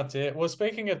 Well,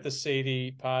 speaking of the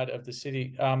seedy part of the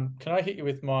city, can I hit you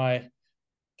with my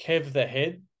Kev the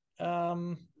Head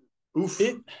Oof.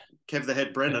 bit? Kev the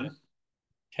Head Brennan.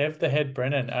 Yeah. Kev the Head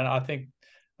Brennan. And I think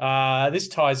this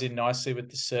ties in nicely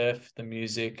with the surf, the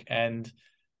music, and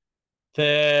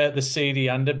the seedy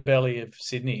underbelly of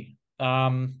Sydney.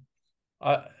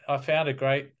 I found a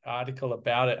great article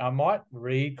about it. I might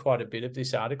read quite a bit of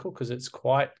this article because it's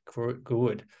quite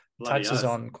good. Bloody Touches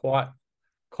oath. on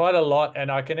quite a lot,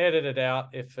 and I can edit it out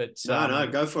if it's No,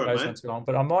 go for it, goes mate. on too long.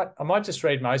 But I might just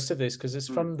read most of this because it's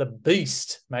from the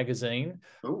Beast magazine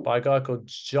Ooh. by a guy called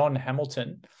John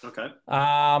Hamilton. Okay.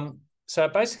 So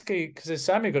basically, because there's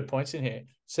so many good points in here, it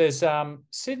says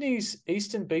Sydney's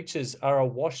eastern beaches are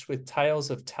awash with tales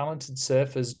of talented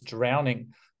surfers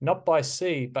drowning, not by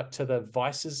sea, but to the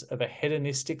vices of a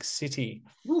hedonistic city.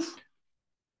 Oof.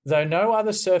 Though no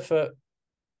other surfer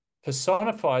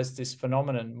personifies this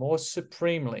phenomenon more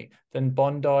supremely than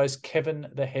Bondi's Kevin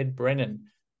the Head Brennan,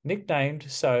 nicknamed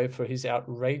so for his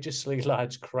outrageously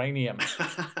large cranium.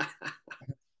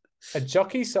 A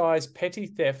jockey-sized petty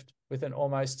theft with an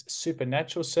almost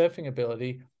supernatural surfing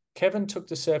ability, Kevin took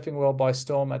the surfing world by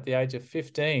storm at the age of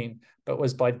 15, but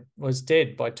was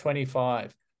dead by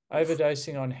 25,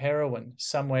 overdosing on heroin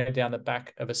somewhere down the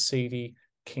back of a seedy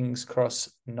King's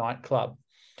Cross nightclub.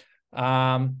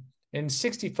 In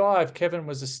 65, Kevin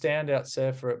was a standout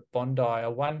surfer at Bondi, a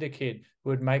wonder kid who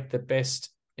would make the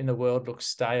best in the world look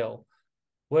stale.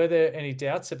 Were there any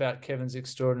doubts about Kevin's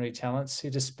extraordinary talents? He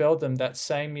dispelled them that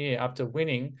same year after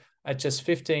winning, at just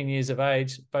 15 years of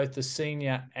age, both the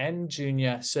senior and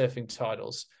junior surfing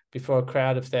titles before a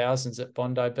crowd of thousands at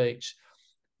Bondi Beach.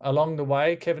 Along the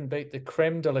way, Kevin beat the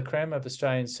creme de la creme of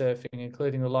Australian surfing,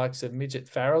 including the likes of Midget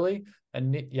Farrelly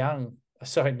and Nat Young,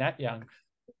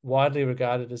 widely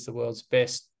regarded as the world's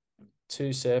best two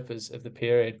surfers of the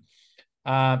period.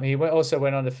 He also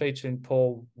went on to feature in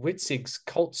Paul Witzig's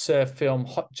cult surf film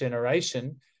Hot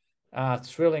Generation,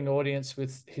 thrilling audience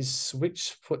with his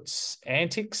switchfoot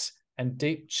antics and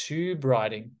deep tube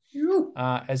riding.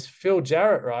 As Phil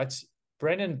Jarrett writes,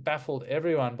 Brennan baffled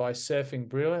everyone by surfing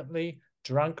brilliantly,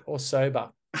 drunk or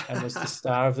sober, and was the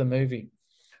star of the movie.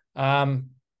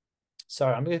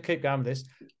 Sorry, I'm going to keep going with this.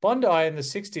 Bondi in the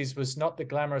 60s was not the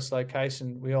glamorous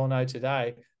location we all know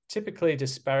today. Typically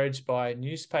disparaged by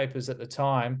newspapers at the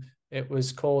time, it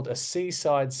was called a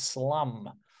seaside slum.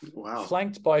 Wow.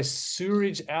 Flanked by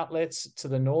sewerage outlets to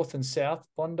the north and south,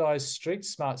 Bondi's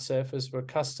street-smart surfers were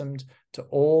accustomed to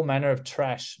all manner of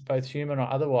trash, both human or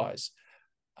otherwise.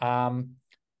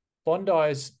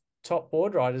 Bondi's top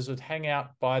board riders would hang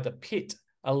out by the pit,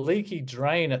 a leaky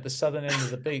drain at the southern end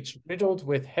of the beach, riddled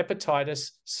with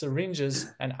hepatitis,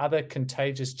 syringes, and other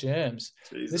contagious germs.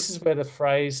 Jesus. This is where the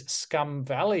phrase Scum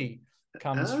Valley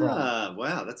comes from.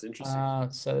 Wow, that's interesting.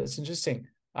 So it's interesting.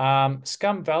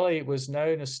 Scum Valley was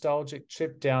no nostalgic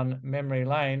trip down memory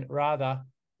lane. Rather,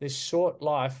 this short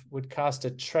life would cast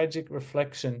a tragic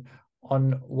reflection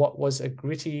on what was a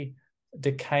gritty,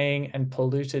 decaying, and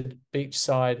polluted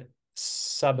beachside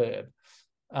suburb.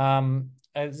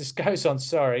 And this goes on,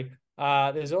 sorry.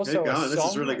 There's also a song. This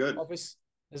is really good.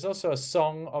 There's also a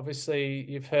song, obviously,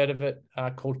 you've heard of it,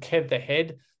 called Kev the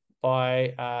Head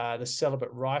by the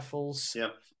Celibate Rifles.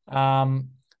 Yep.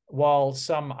 While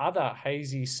some other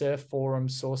hazy surf forum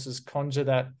sources conjure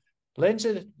that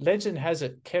legend has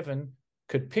it Kevin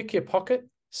could pick your pocket,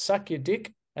 suck your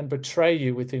dick, and betray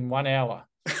you within 1 hour.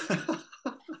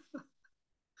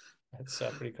 That's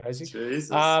pretty crazy. Jesus.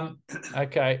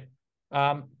 Okay.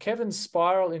 Kevin's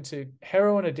spiral into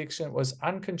heroin addiction was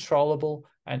uncontrollable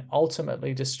and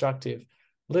ultimately destructive.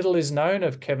 Little is known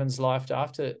of Kevin's life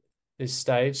after this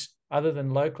stage, other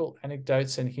than local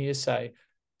anecdotes and hearsay.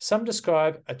 Some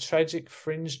describe a tragic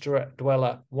fringe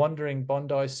dweller wandering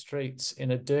Bondi streets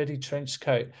in a dirty trench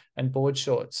coat and board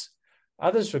shorts.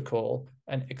 Others recall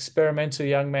an experimental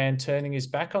young man turning his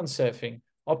back on surfing,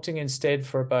 opting instead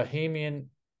for a bohemian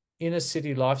inner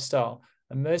city lifestyle,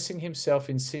 immersing himself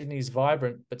in Sydney's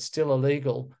vibrant but still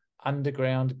illegal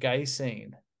underground gay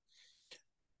scene.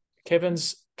 Kevin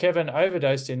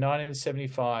overdosed in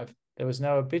 1975. There was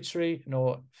no obituary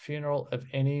nor funeral of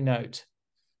any note.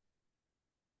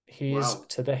 Here's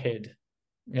to the head.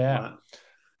 Yeah. Wow.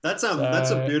 That's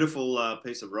a beautiful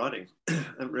piece of writing.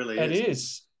 It really is. It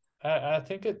is. I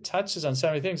think it touches on so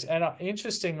many things. And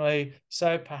interestingly,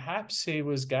 so perhaps he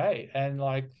was gay and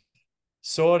like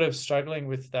sort of struggling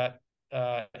with that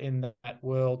in that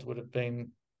world would have been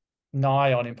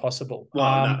nigh on impossible.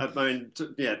 Well, no, I mean,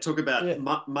 talk about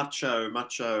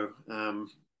macho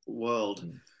world.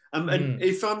 And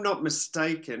if I'm not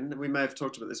mistaken, we may have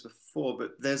talked about this before,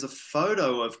 but there's a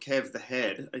photo of Kev the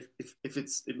Head. If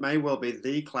it may well be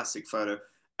the classic photo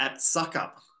at Suck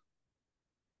Up.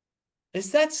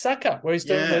 Is that Suck Up where he's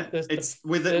doing it's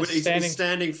with it? He's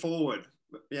standing forward.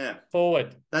 Yeah,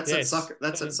 forward. That's at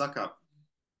Suck Up.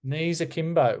 Knees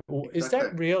akimbo. Exactly. Is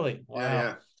that really? Wow.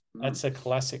 Yeah. That's a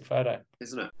classic photo,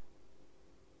 isn't it?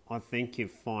 I think you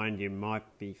find you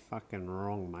might be fucking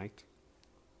wrong, mate.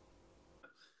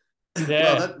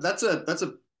 Yeah, well, that's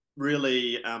a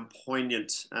really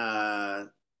poignant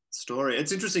story.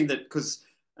 It's interesting that because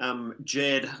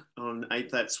Jed on 8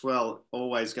 That Swell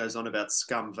always goes on about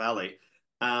Scum Valley,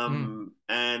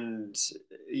 and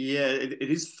yeah, it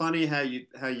is funny how you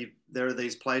there are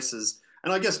these places,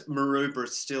 and I guess Maroubra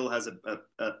still has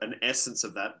an essence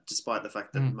of that, despite the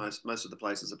fact that most of the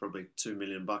places are probably $2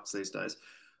 million these days.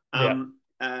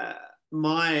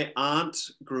 My aunt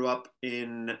grew up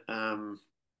in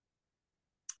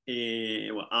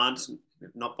aunt,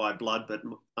 not by blood, but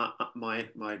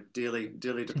my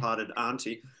dearly departed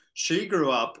auntie, she grew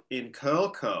up in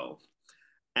Curl,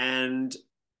 and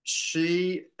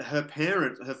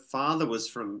her father was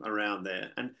from around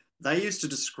there, and they used to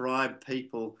describe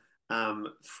people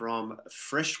from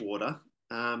freshwater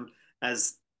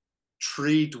as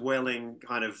tree-dwelling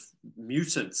kind of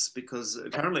mutants, because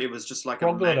apparently it was just like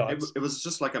it was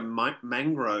just like a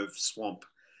mangrove swamp.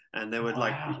 And there were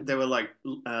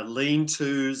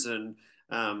lean-tos and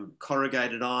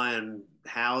corrugated iron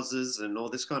houses and all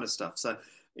this kind of stuff. So,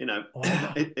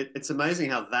 it's amazing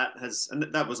how that has, and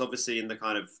that was obviously in the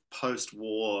kind of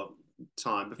post-war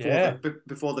time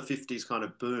before the 50s kind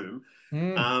of boom.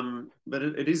 But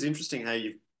it is interesting how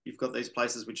you've got these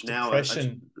places which now which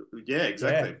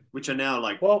are now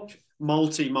like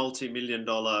multi-million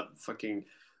dollar fucking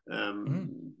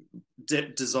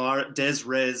des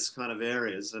res kind of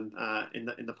areas, and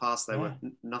in the past they were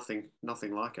nothing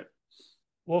like it.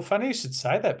 Well, funny you should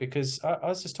say that, because I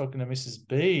was just talking to Mrs.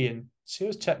 B, and she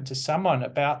was chatting to someone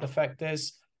about the fact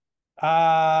there's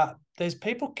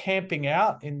people camping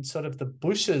out in sort of the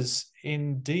bushes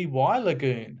in DY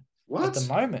Lagoon at the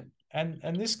moment,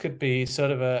 and this could be sort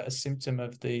of a symptom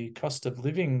of the cost of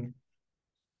living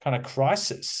kind of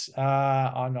crisis.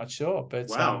 I'm not sure, but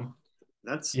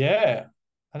that's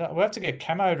we'll have to get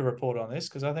Camo to report on this,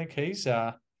 because I think he's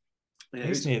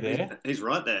near there. He's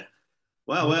right there.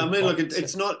 Wow. Well, I mean, look,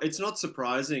 it's not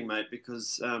surprising, mate,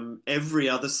 because every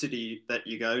other city that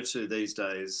you go to these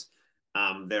days,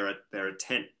 there are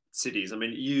tent cities. I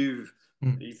mean, you've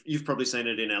probably seen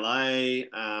it in LA.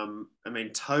 I mean,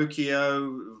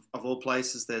 Tokyo, of all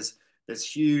places, there's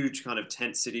huge kind of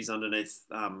tent cities underneath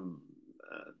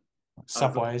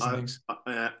subways and things.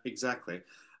 Exactly.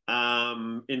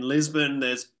 In Lisbon,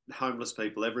 there's homeless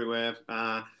people everywhere.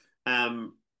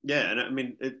 And I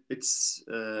mean, it's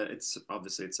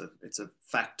obviously it's a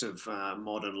fact of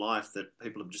modern life that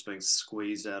people are just being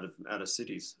squeezed out of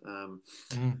cities.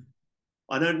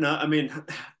 I don't know. I mean,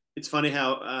 it's funny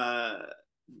how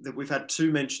that we've had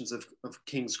 2 mentions of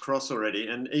King's Cross already,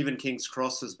 and even King's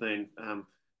Cross has been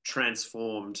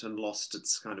transformed and lost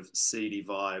its kind of seedy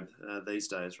vibe these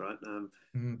days, right?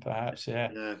 Perhaps,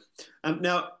 yeah.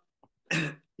 Now,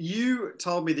 you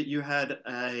told me that you had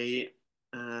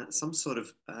some sort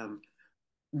of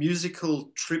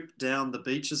musical trip down the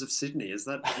beaches of Sydney. Is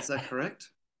that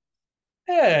correct?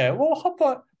 Yeah. Well, hop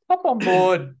on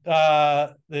board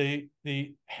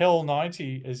the Hell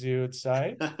 90, as you would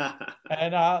say,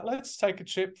 and let's take a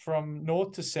trip from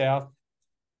north to south.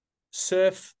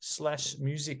 Surf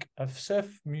music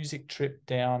trip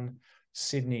down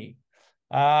Sydney.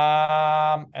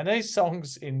 And these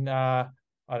songs in I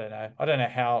don't know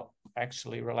how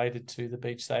actually related to the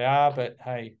beach they are, but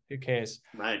hey, who cares?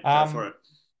 Mate, go for it.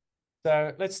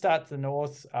 So let's start to the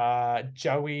north.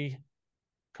 Joey,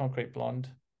 Concrete Blonde.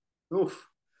 Oof.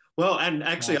 Well, and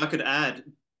actually I could add,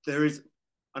 there is,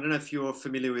 I don't know if you're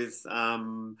familiar with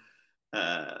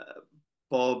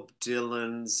Bob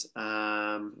Dylan's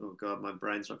oh god, my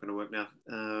brain's not going to work now.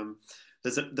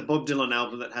 There's the Bob Dylan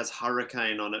album that has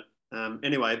Hurricane on it.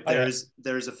 Anyway, there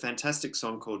is a fantastic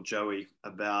song called Joey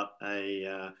about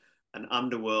an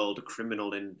underworld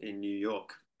criminal in New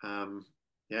York.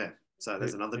 So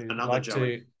there's another like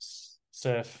Joey. To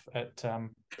surf at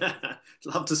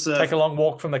love to surf. Take a long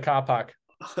walk from the car park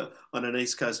on an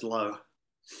East Coast low.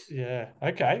 Yeah.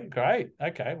 Okay. Great.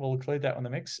 Okay, we'll include that on the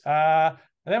mix. And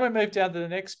then we move down to the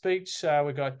next beach.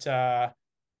 We got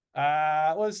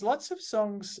there's lots of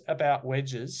songs about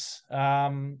wedges.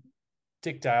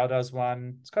 Dick Dale does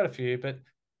one. It's quite a few, but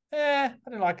I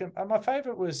didn't like them. My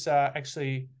favorite was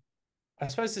actually, I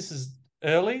suppose this is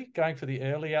early, going for the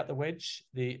early out the wedge.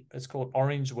 It's called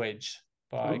Orange Wedge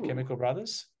by Ooh. Chemical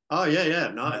Brothers. Oh yeah,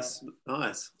 nice,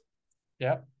 nice.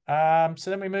 Yeah. So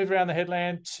then we move around the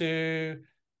headland to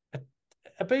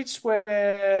a beach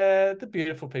where the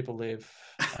beautiful people live.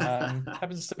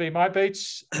 Happens to be my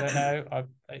beach. I don't know.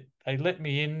 They let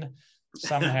me in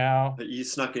somehow. You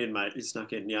snuck in, mate. You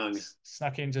snuck in young.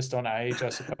 Snuck in just on age, I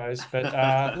suppose.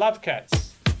 But Love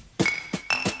Cats.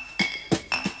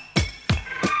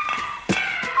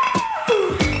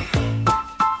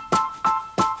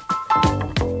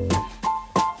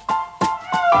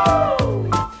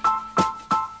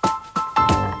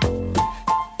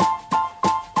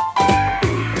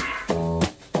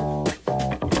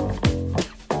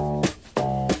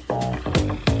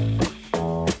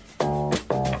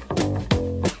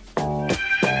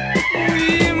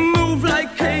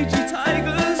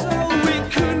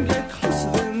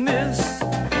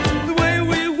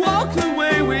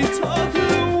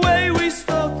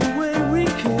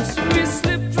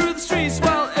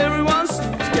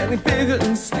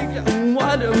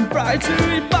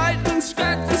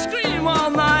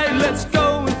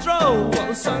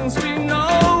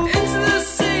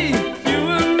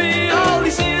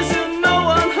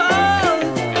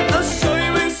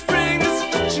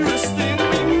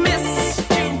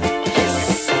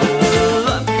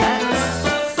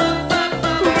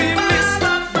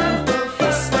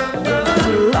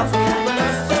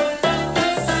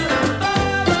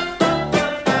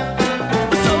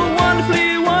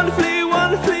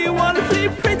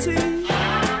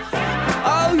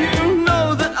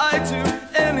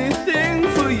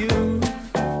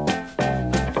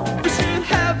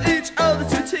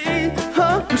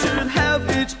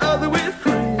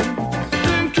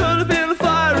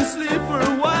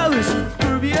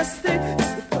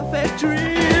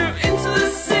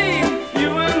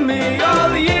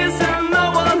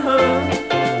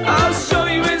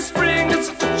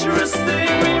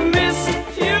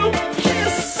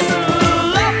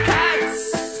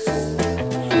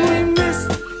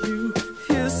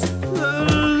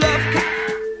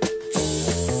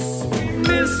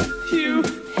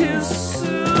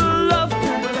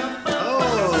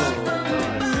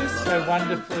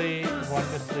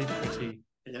 Wonderfully pretty.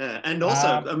 Yeah, and also,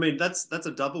 I mean, that's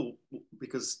a double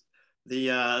because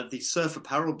the surf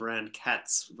apparel brand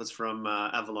Cats was from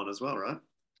Avalon as well, right?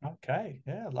 Okay,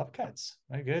 yeah, Love Cats,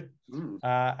 very good.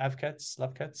 Avcats,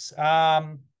 Love Cats.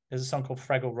 There's a song called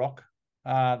Fraggle Rock,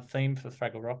 theme for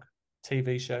Fraggle Rock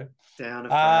TV show. Down a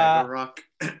Fraggle Rock.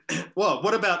 Well,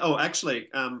 what about? Oh, actually,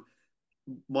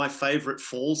 my favorite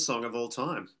fall song of all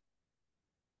time,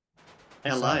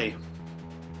 LA.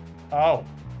 Oh,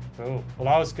 cool. Well,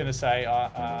 I was going to say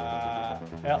I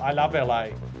love LA.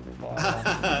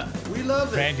 We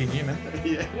love Randy Newman.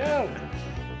 Yeah.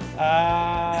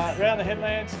 Around the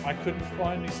headlands, I couldn't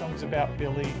find any songs about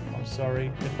Billy. I'm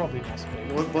sorry. There probably must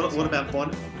be. What about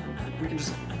Bonnie? We can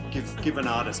just give an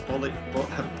artist.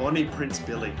 Bonnie Prince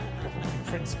Billy.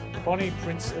 Bonnie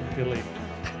Prince of Billy.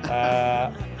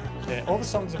 Yeah, all the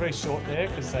songs are very short there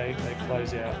because they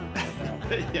close out.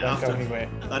 Don't go anywhere.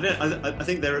 I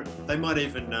think they might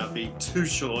even be too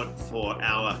short for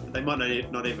our. They might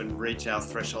not even reach our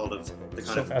threshold of the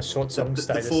kind of our short song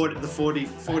status. The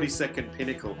 40 second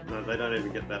pinnacle. No, they don't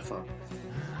even get that far.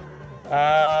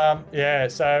 Yeah.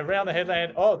 So around the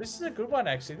headland. Oh, this is a good one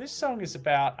actually. This song is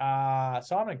about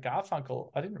Simon and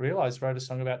Garfunkel. I didn't realize wrote a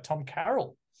song about Tom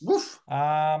Carroll. Woof.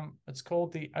 It's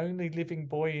called "The Only Living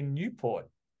Boy in Newport."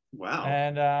 Wow.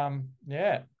 And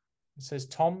yeah, it says,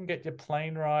 Tom, get your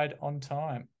plane ride on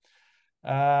time.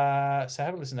 So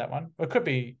have a listen to that one. Or it could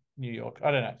be New York.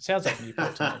 I don't know. It sounds like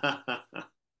Newport to me.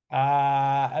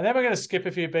 And then we're going to skip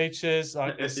a few beaches.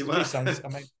 Like there's a few songs. I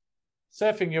mean,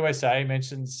 Surfing USA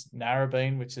mentions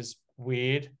Narrabeen, which is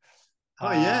weird.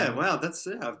 Oh, yeah. Wow. That's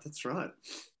right.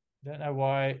 Don't know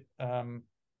why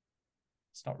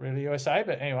it's not really USA,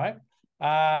 but anyway.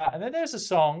 And then there's a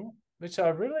song which I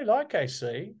really like,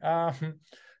 actually.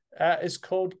 It's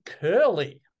called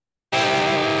Curly.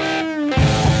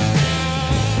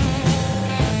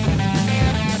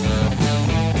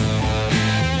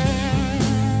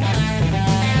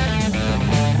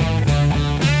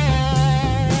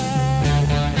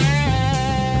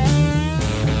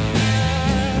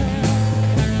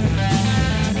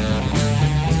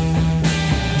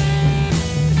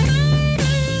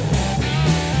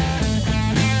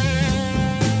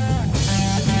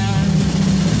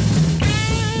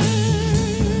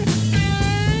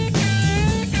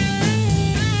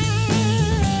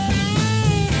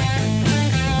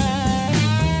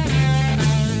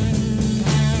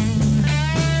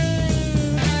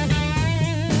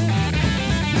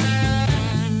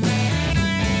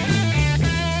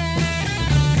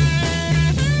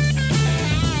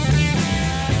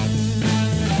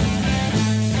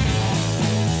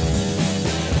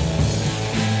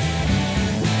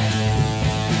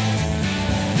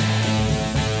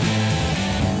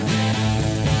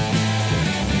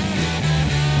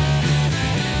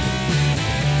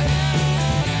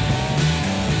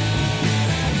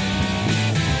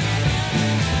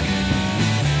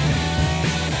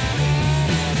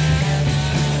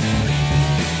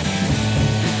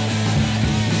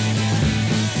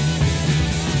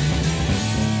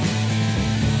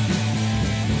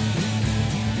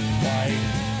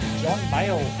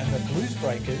 Blues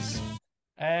Breakers.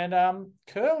 And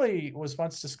curly was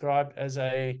once described as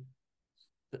a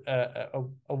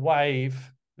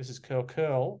wave. This is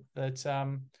curl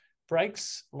that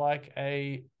breaks like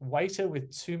a waiter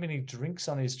with too many drinks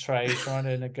on his tray trying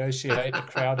to negotiate a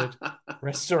crowded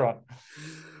restaurant.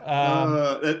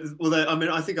 I mean,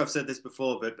 I think I've said this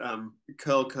before, but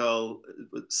curl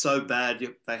was so bad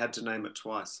they had to name it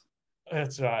twice.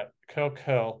 That's right,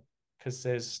 curl, because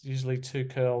there's usually two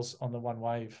curls on the one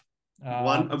wave.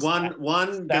 One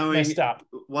going messed up.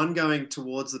 One going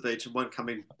towards the beach and one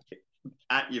coming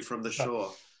at you from the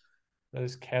shore.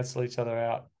 Those cancel each other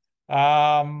out.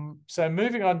 So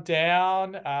moving on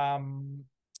down,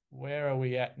 where are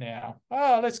we at now?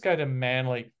 Oh, let's go to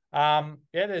Manly.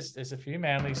 There's a few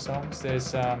Manly songs.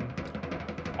 There's O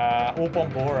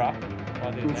Bombora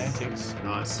by the Atlantics.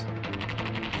 Nice.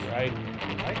 Great.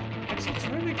 Actually, it's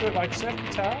really good. Like surf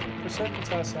guitar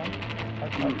song.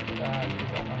 I'd give that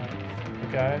one a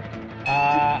go.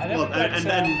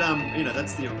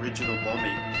 That's the original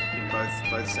Bommy in both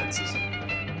senses.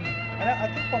 And I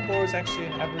think Bombora is actually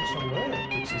an Aboriginal word,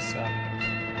 which is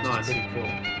nice. Pretty cool.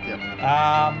 Yep.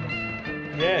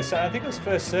 So I think it was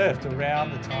first surfed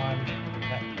around the time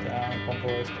that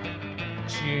Bombora's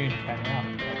tune came out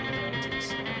by the Atlantics.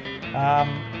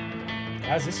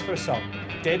 How's this for a song?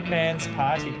 Dead Man's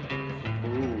Party.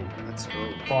 Ooh, that's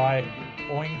cool. By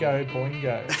Oingo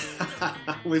Boingo.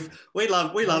 we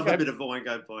love a bit of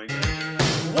Oingo Boingo.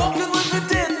 Walking with the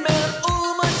dead man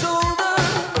on my shoulder.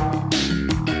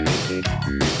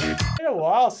 It's been a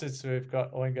while since we've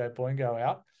got Oingo Boingo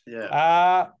out.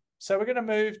 Yeah. So we're going to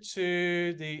move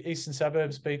to the eastern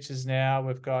suburbs beaches now.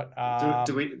 We've got.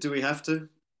 Do we have to?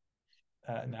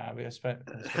 No, we spent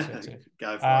to.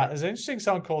 Go for it. There's an interesting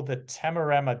song called the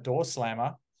Tamarama Door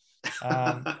Slammer.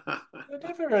 I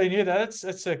never really knew that.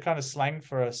 It's a kind of slang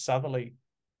for a southerly.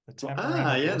 That's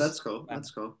cool. That's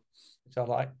cool. Which I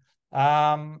like.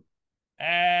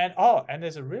 And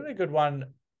there's a really good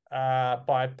one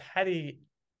by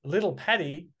Little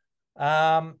Patty.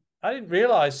 I didn't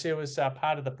realize she was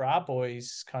part of the Bra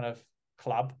Boys kind of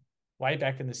club way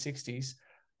back in the 60s.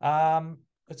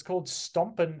 It's called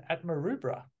Stompin' at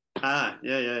Maroubra.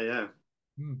 Yeah.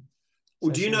 Mm.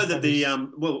 Well, do you know that we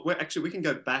can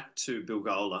go back to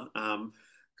Bilgola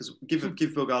because give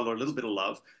Bilgola a little bit of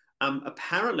love.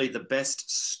 Apparently, the best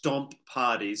stomp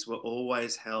parties were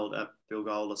always held at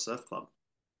Bilgola Surf Club.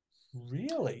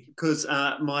 Really? Because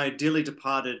my dearly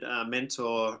departed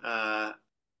mentor,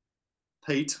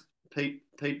 Pete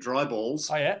Dryballs.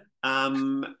 Oh yeah.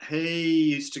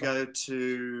 He used to go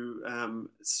to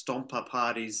stomper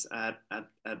parties at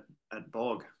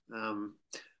Bog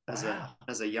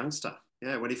as a youngster.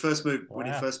 Yeah, when he first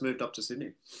moved up to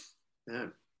Sydney.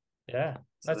 Yeah,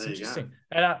 that's interesting.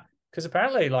 And because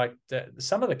apparently, like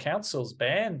some of the councils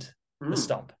banned the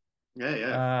stomp.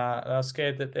 Yeah. I was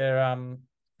scared that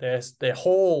their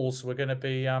halls were going to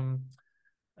be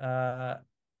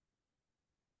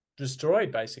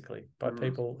destroyed basically by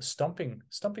people stomping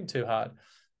too hard,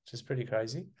 which is pretty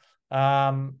crazy.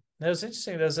 It was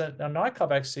interesting. There's a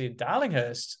nightclub actually in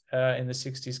Darlinghurst in the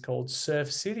 60s called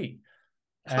Surf City,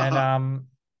 and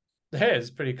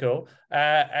it's pretty cool.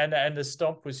 And the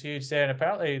stomp was huge there. And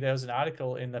apparently there was an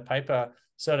article in the paper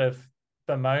sort of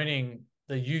bemoaning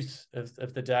the youth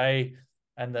of the day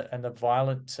and the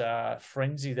violent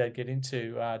frenzy they'd get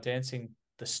into dancing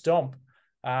the stomp.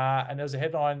 And there was a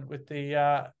headline with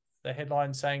the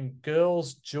headline saying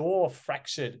 "Girl's jaw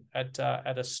fractured at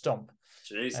a stomp."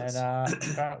 Jesus. And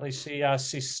apparently she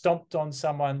stomped on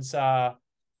someone's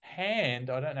hand.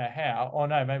 I don't know how. Oh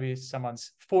no, maybe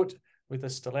someone's foot with a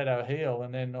stiletto heel,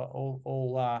 and then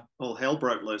all hell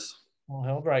broke loose. All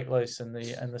hell broke loose in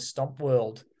the stomp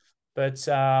world. But just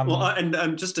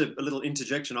a little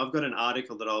interjection. I've got an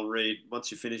article that I'll read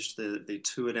once you finish the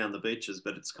tour down the beaches.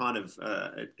 But it's kind of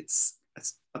it's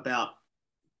about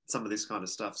some of this kind of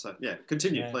stuff. So yeah,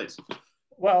 continue, please.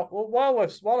 Well, while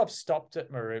I've stopped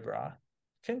at Maroubra,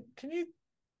 can you,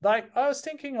 like, I was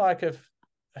thinking like of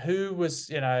who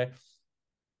was,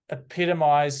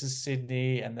 epitomizes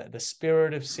Sydney and the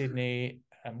spirit of Sydney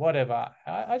and whatever.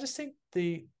 I just think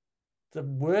the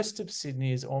worst of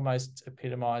Sydney is almost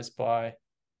epitomized by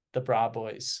the Bra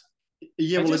Boys.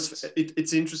 Yeah,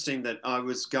 it's interesting that I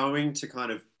was going to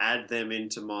kind of add them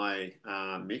into my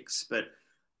mix, but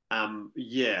I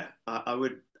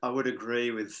would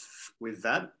agree with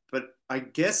that. But I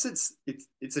guess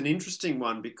it's an interesting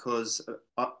one because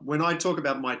when I talk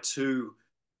about my two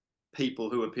people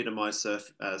who epitomise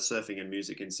surfing and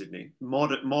music in Sydney,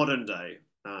 modern day,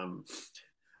 and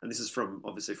this is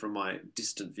obviously from my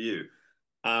distant view.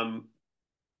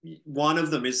 One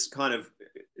of them is kind of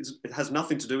it has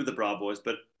nothing to do with the Bra Boys,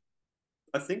 but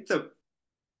I think that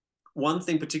one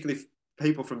thing, particularly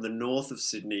people from the north of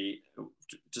Sydney,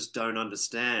 just don't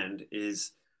understand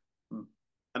is,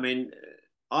 I mean,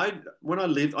 I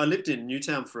lived in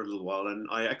Newtown for a little while, and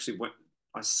I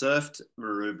surfed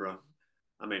Maroubra.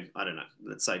 I mean, I don't know,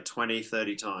 let's say 20,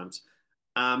 30 times.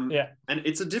 Yeah. And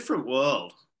it's a different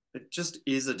world. It just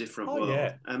is a different world.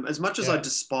 Yeah. As much as I Yeah.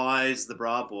 despise the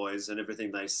Bra Boys and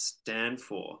everything they stand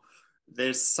for,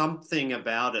 there's something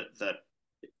about it that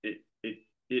it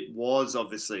was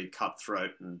obviously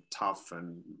cutthroat and tough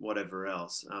and whatever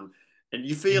else. And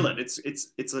you feel it.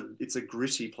 It's a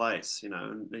gritty place, you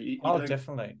know. And you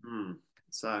Definitely.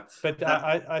 So, but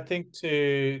I think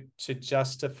to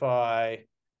justify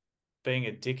being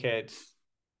a dickhead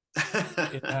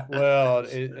in that world,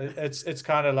 it's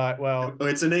kind of like, well,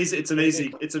 it's an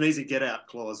easy get out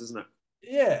clause, isn't it?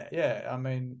 Yeah. I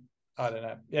mean, I don't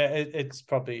know. Yeah, it's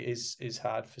probably is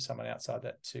hard for someone outside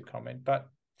that to comment, but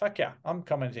fuck yeah, I'm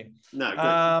commenting. No,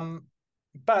 good.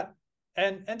 But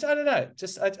and I don't know,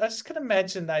 I just can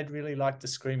imagine they'd really like the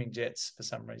Screaming Jets for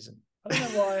some reason. I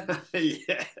don't know why.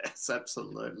 Yes,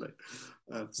 absolutely.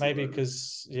 Maybe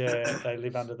because they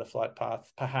live under the flight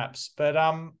path, perhaps. But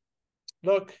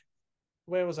look,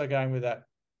 where was I going with that?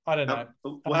 I don't know.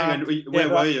 Well, hang on. Where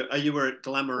were you? You were at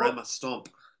Glamorama Stomp.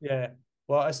 Yeah.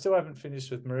 Well, I still haven't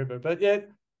finished with Maroubra, but yeah,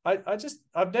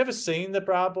 I've never seen the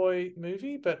Bra Boy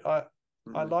movie, but I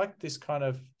like this kind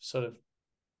of sort of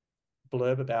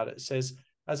blurb about it. It says,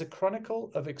 as a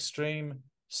chronicle of extreme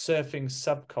surfing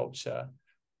subculture,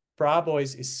 Bra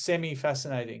Boys is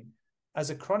semi-fascinating. As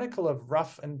a chronicle of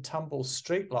rough and tumble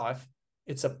street life,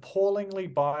 it's appallingly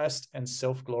biased and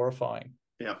self-glorifying.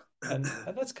 Yeah. And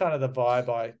that's kind of the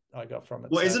vibe I got from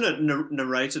it. Well, isn't it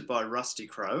narrated by Rusty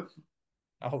Crowe?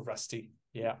 Oh, Rusty.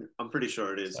 Yeah. I'm pretty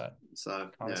sure it is. So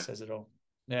kind of says it all.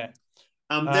 Yeah.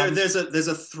 There's a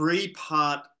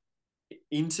 3-part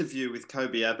interview with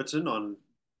Kobe Abberton on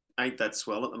Ain't That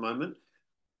Swell at the moment.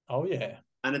 Oh yeah.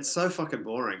 And it's so fucking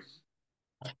boring.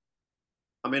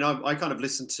 I mean, I kind of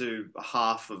listened to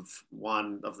half of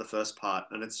one of the first part,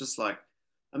 and it's just like,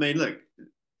 I mean, look,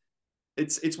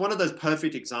 it's one of those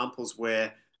perfect examples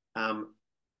where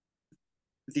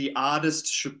the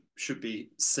artist should be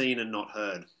seen and not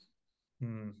heard.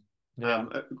 Yeah.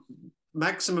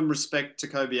 Maximum respect to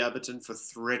Kobe Abberton for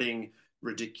threading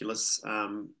ridiculous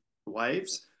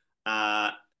waves.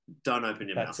 Don't open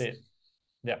your mouth. That's it.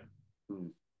 Yeah.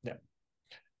 Yeah.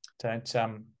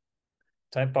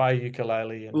 Don't buy a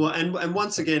ukulele. And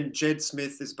once again, Jed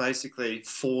Smith is basically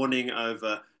fawning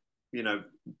over, you know,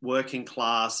 working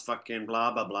class fucking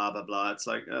blah blah blah blah blah. It's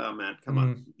like, oh man, come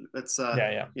on. Let's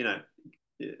you know,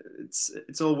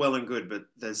 it's all well and good, but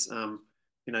there's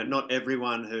you know, not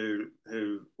everyone who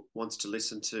wants to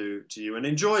listen to you and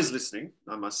enjoys listening,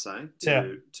 I must say,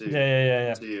 to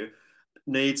you,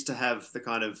 needs to have the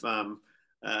kind of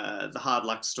the hard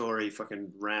luck story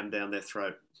fucking rammed down their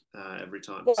throat every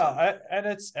time. Well, so. and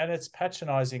it's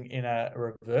patronizing in a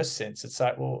reverse sense. It's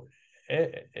like, well,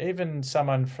 even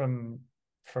someone from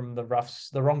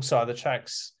the wrong side of the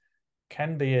tracks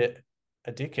can be a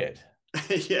dickhead.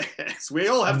 Yes, we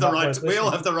all have the right. We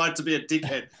all have the right to be a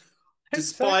dickhead,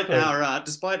 despite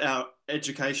our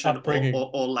education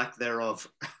or lack thereof.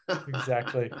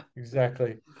 Exactly.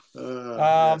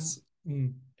 Yes.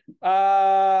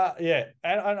 Yeah,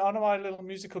 and on my little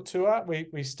musical tour,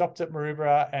 we stopped at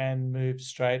Maroubra and moved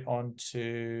straight on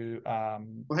to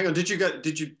well, hang on, did you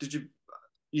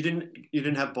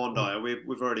didn't have Bondi?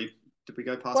 We've already, did we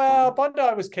go past Bondi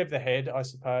was Kev the Head, I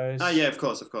suppose. Oh yeah, of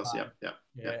course.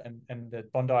 Yeah. And the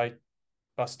Bondi,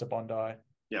 Buster Bondi.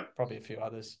 Yeah. Probably a few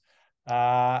others.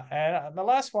 And the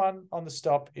last one on the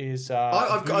stop is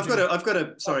I've got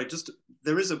to sorry, just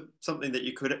there is something that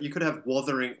you could have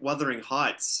Wuthering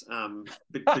Heights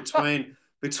between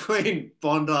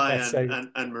Bondi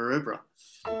and Maroubra.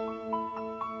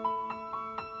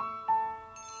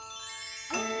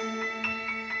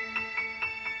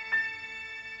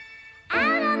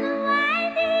 Out on the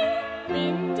windy,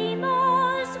 windy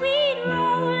moors, we'd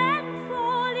roll and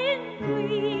fall in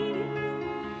grief.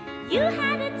 You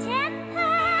had a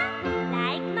temper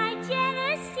like my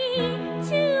jealousy,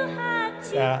 too hard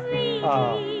to grieve.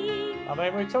 I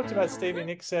mean, we talked about Stevie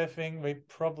Nicks surfing. We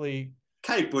probably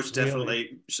Kate Bush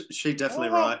definitely she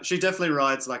definitely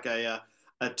rides like a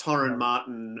Torren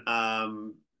Martin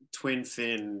twin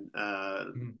fin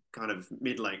kind of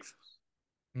mid-length.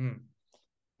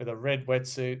 With a red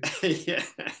wetsuit. Yeah.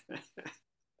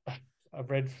 A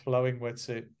red flowing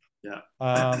wetsuit. Yeah.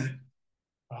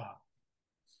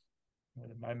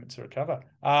 With a moment to recover.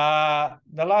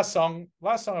 The last song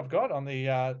I've got on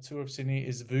the tour of Sydney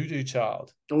is Voodoo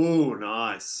Child. Oh,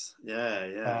 nice. Yeah,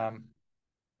 yeah.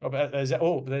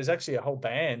 There's actually a whole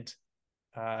band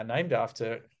named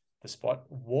after the spot,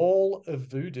 Wall of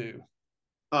Voodoo.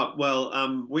 Oh, well, I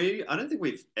don't think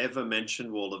we've ever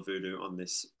mentioned Wall of Voodoo on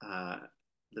this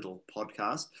little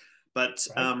podcast, but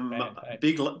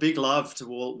big love to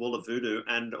Wall of Voodoo,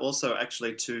 and also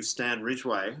actually to Stan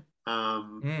Ridgway.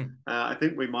 I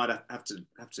think we might have to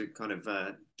kind of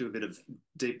do a bit of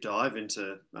deep dive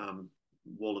into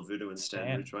Wall of Voodoo and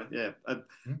Stan Ridgway. Yeah,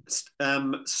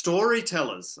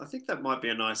 storytellers. I think that might be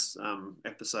a nice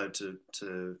episode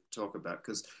to talk about,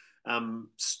 because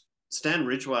Stan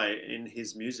Ridgway in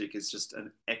his music is just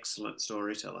an excellent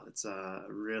storyteller. It's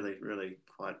really, really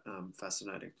quite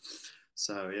fascinating.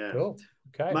 So yeah, cool.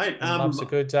 Okay, mate. Loves a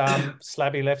good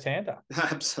slabby left-hander.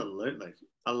 Absolutely.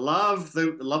 I love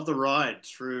the ride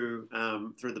through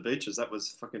the beaches. That was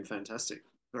fucking fantastic.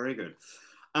 Very good.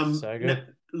 So good.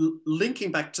 Now,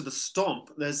 linking back to the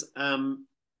Stomp, there's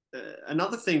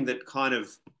another thing that kind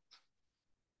of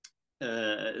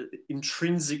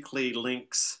intrinsically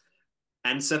links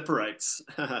and separates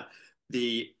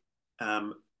the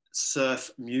surf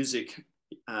music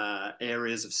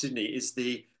areas of Sydney is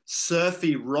the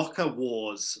surfy rocker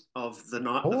wars of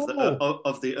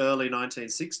the early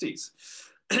 1960s.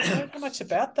 I don't know much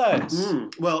about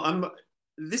those. Well,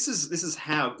 this is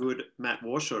how good Matt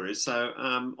Warshaw is. So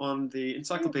on the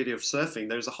Encyclopedia of Surfing,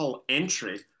 there's a whole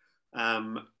entry,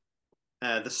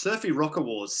 the Surfy Rocker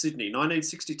Wars, Sydney,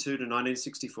 1962 to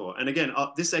 1964. And again,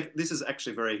 this is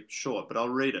actually very short, but I'll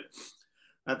read it.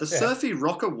 The Surfy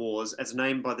Rocker Wars, as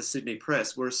named by the Sydney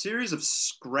Press, were a series of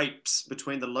scrapes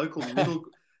between the local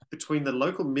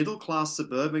middle-class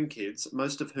suburban kids,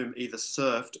 most of whom either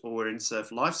surfed or were in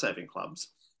surf lifesaving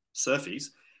clubs,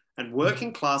 surfies, and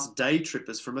working-class day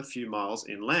trippers from a few miles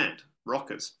inland,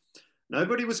 rockers.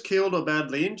 Nobody was killed or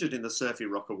badly injured in the Surfy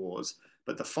Rocker Wars,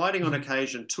 but the fighting on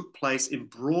occasion took place in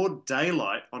broad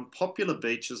daylight on popular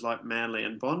beaches like Manly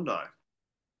and Bondi.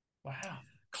 Wow.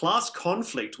 Class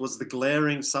conflict was the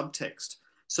glaring subtext.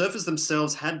 Surfers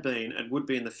themselves had been and would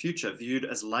be in the future viewed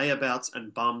as layabouts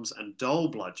and bums and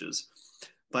dole bludgers.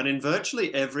 But in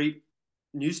virtually every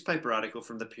newspaper article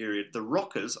from the period, the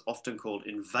rockers, often called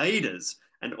invaders,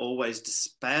 and always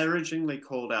disparagingly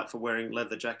called out for wearing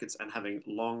leather jackets and having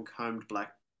long combed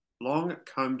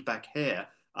back hair,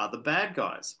 are the bad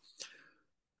guys.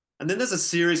 And then there's a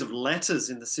series of letters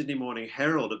in the Sydney Morning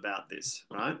Herald about this,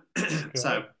 right?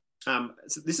 So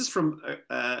this is from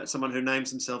someone who names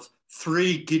himself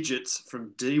Three Gidgets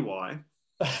from DY.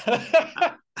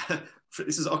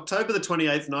 This is October the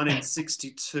 28th,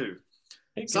 1962.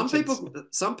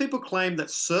 Some people claim that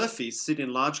surfies sit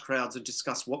in large crowds and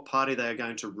discuss what party they are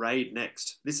going to raid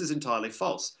next. This is entirely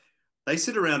false. They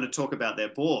sit around and talk about their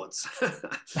boards.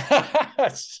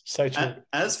 So true.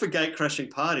 As for gate crashing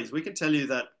parties, we can tell you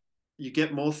that you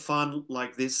get more fun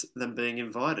like this than being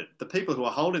invited. The people who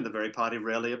are holding the very party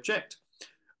rarely object.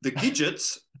 The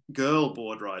Gidgets, girl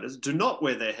board riders, do not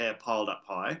wear their hair piled up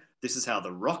high. This is how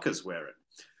the rockers wear it.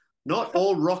 Not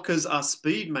all rockers are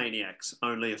speed maniacs,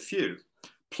 only a few.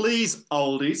 Please,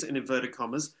 oldies, in inverted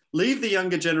commas, leave the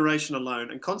younger generation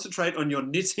alone and concentrate on your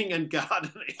knitting and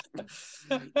gardening.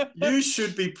 You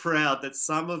should be proud that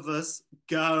some of us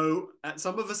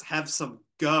have some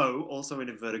go, also in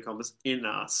inverted commas, in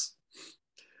us.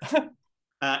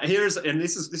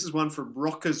 This is one from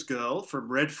Rocker's Girl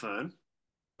from Redfern.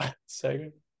 So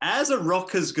good. As a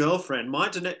rocker's girlfriend, my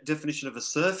definition of a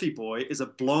surfy boy is a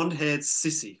blonde-haired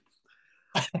sissy.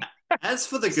 As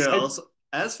for the girls,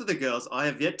 I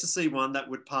have yet to see one that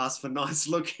would pass for nice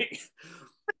looking.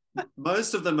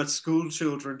 Most of them are school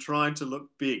children trying to look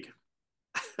big.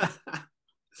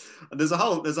 And there's a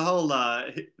whole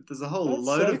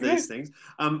load of these things.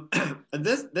 And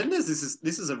there's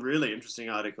this is a really interesting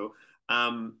article.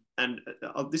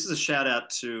 This is a shout out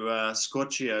to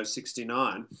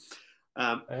Scorchio69.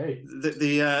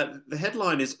 The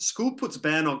headline is "School puts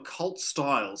ban on cult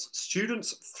styles.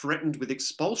 Students threatened with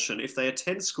expulsion if they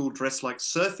attend school dressed like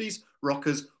surfies,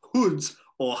 rockers, hoods,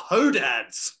 or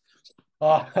hodads."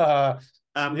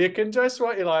 You can dress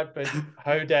what you like, but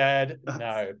hodad,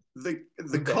 no.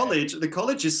 The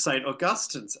college is St.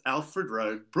 Augustine's, Alfred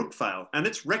Road, Brookvale, and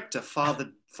its rector,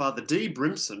 Father D.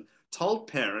 Brimson, told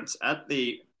parents at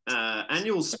the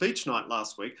annual speech night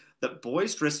last week that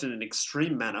boys dressed in an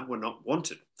extreme manner were not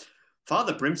wanted.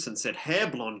 Father Brimson said hair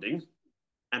blonding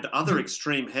and other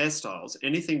extreme hairstyles,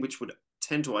 anything which would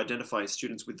tend to identify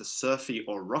students with the surfy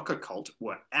or rocker cult,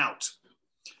 were out.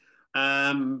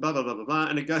 Blah, blah, blah, blah, blah.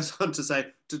 And it goes on to say,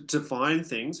 to define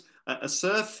things, A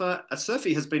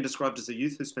surfie has been described as a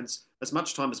youth who spends as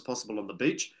much time as possible on the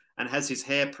beach and has his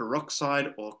hair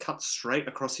peroxide or cut straight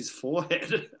across his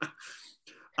forehead.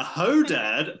 A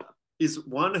hodad is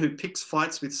one who picks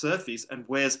fights with surfies and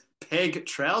wears peg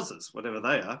trousers, whatever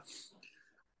they are.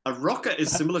 A rocker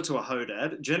is similar to a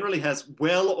hodad, generally has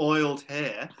well-oiled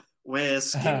hair,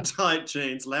 wears skin-tight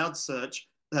jeans, loud shirts,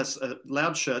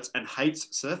 and hates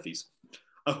surfies.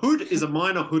 A hood is a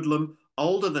minor hoodlum,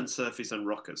 older than surfies and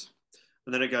rockers.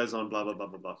 And then it goes on, blah, blah, blah,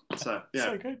 blah, blah. So, yeah.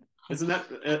 So good. Isn't that,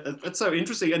 that's so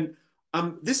interesting.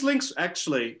 And this links,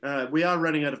 actually, we are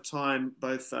running out of time,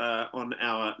 both on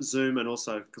our Zoom and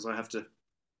also because I have to,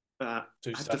 I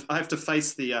have to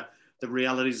face the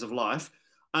realities of life.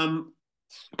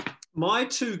 My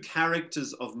two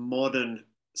characters of modern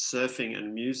surfing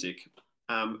and music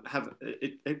have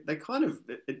they kind of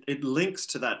it links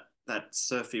to that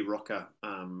surfy rocker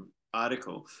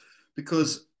article,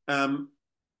 because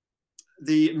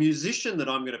the musician that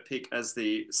I'm going to pick as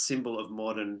the symbol of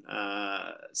modern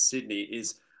Sydney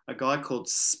is a guy called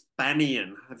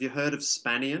Spanian. Have you heard of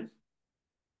Spanian?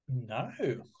 No.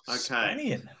 Okay.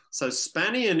 Spanian. So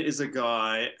Spanian is a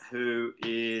guy who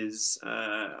is,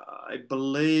 I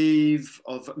believe,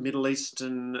 of Middle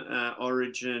Eastern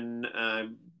origin,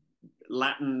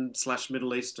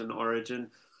 Latin/Middle Eastern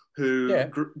origin, who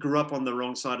grew up on the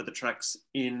wrong side of the tracks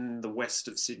in the west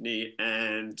of Sydney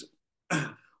and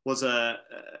was a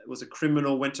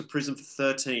criminal, went to prison for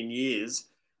 13 years,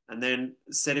 and then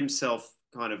set himself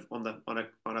kind of on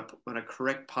a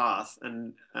correct path,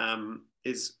 and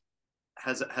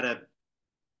has had a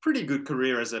pretty good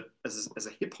career as a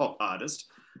hip hop artist,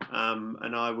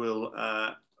 and I will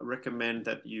recommend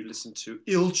that you listen to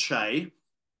Ilche.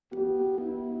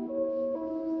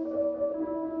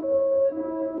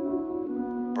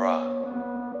 Bruh,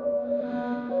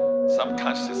 some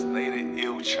cunts just need an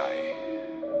Ilche.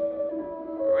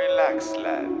 Relax,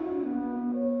 lad.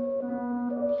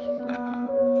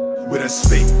 We done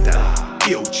speak that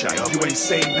Ilche. You ain't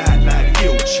saying that, lad.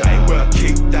 Ilche. Where I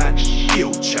kick that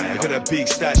Ilche. I got a big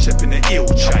stash up in the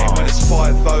Ilche. When it's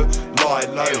 5-0, lie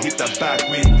low, hit the back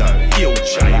window.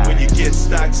 Ilche. When you get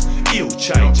stacks,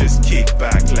 Ilche. Just kick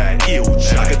back, lad.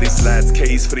 Ilche. I got these lads'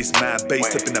 keys for this mad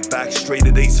bass up in the back street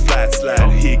of these flats, lad.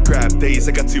 Here, grab these.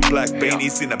 I got 2 black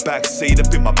beanies in the back seat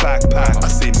up in my backpack. I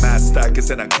see mad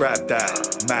stackers and I grab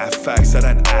that. Mad facts, I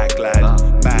don't act, lad.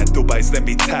 Mad Dubai's, let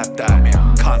me tap that.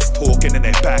 Cunts talking and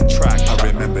they backtrack. I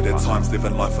remember the times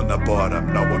living life on the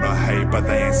bottom. No one I hate, but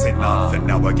they ain't say nothing.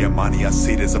 Now I get money, I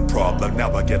see there's a problem.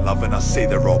 Now I get love and I see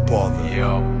they're all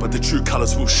bothered. But the true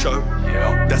colours will show.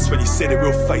 That's when you see the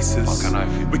real faces.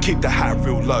 We keep the hat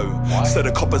real low, so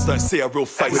the coppers don't see our real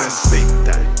faces. We don't speak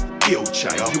that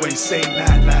Ilche. You ain't saying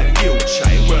that, lad.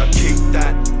 Ilche. Where I kick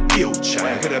that Ilche.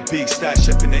 I got a big stash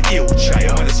up in the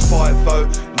Ilche. When it's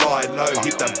 5-0, lie low,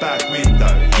 hit the back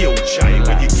window. Ilche.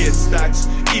 When you get stacks,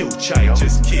 Ilche.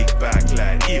 Just kick back,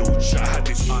 lad. Ilche. I had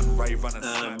this unray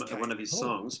running one of his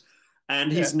songs,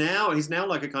 and he's now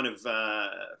like a kind of a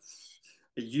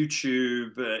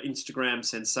YouTube, Instagram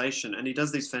sensation, and he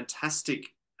does these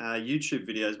fantastic YouTube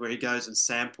videos where he goes and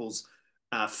samples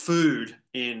food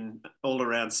in all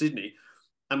around Sydney.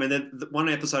 I mean, the one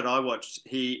episode I watched,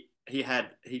 he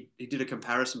did a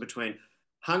comparison between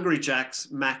Hungry Jack's,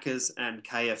 Macca's, and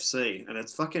KFC, and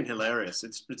it's fucking hilarious.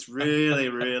 It's really,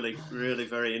 really, really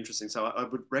very interesting. So I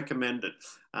would recommend it.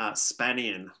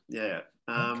 Spanian, yeah.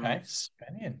 Okay,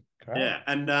 Spanian, great. Yeah,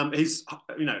 and he's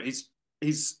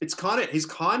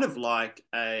kind of like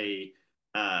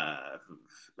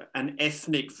an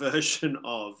ethnic version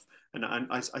of, and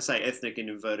I say ethnic in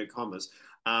inverted commas,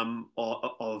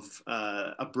 of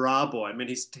a bra boy. I mean,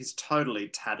 he's totally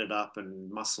tatted up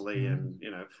and muscly, and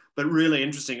but really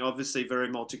interesting. Obviously, very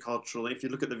multicultural. If you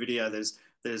look at the video, there's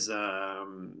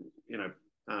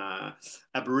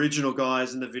Aboriginal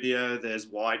guys in the video. There's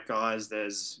white guys.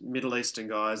 There's Middle Eastern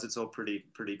guys. It's all pretty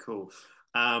cool.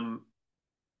 I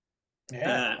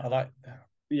like that.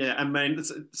 Yeah, I mean,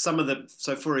 some of the.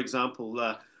 So, for example,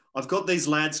 I've got these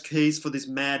lads' keys for this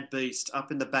mad beast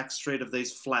up in the back street of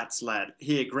these flats, lad.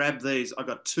 Here, grab these. I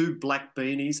got 2 black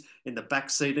beanies in the back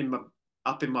seat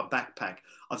up in my backpack.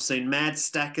 I've seen mad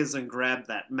stackers and grabbed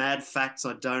that. Mad facts,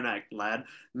 I don't act, lad.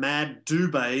 Mad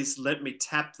doobays, let me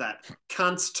tap that.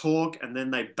 Cunts talk and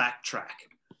then they backtrack.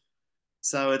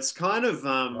 So it's kind of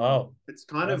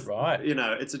right.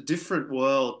 It's a different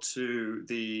world to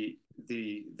the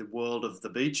world of the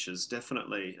beaches,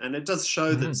 definitely, and it does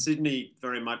show that Sydney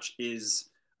very much is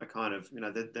a kind of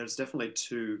there's definitely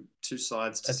two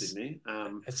sides to Sydney.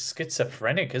 It's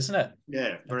schizophrenic, isn't it?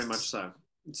 Yeah, very much so.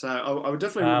 So I would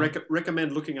definitely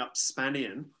recommend looking up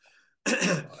Spanian.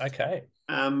 Okay.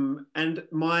 And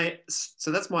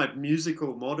so that's my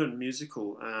modern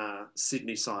musical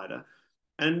Sydney sider.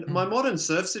 And my modern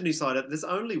surf Sydney sider, there's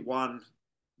only one.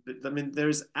 I mean, there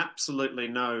is absolutely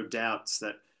no doubts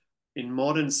that in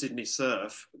modern Sydney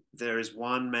surf, there is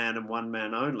one man and one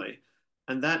man only.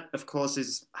 And that, of course,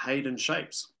 is Hayden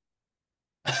Shapes.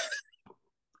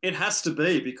 It has to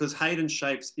be, because Hayden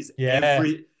Shapes is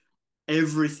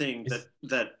everything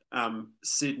that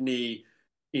Sydney,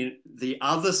 in the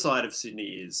other side of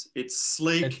Sydney, is. It's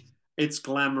sleek, it's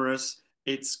glamorous,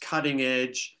 it's cutting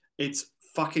edge, it's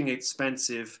fucking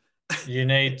expensive. You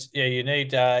need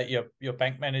your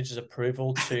bank manager's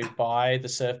approval to buy the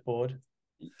surfboard.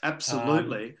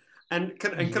 Absolutely. And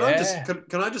can I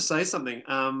just say something?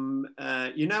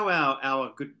 You know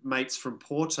our good mates from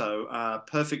Porto,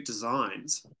 Perfect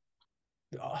Designs.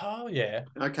 Oh yeah.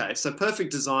 Okay, so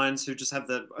Perfect Designs, who just have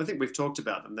I think we've talked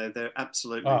about them. They're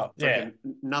absolutely fucking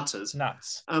nutters.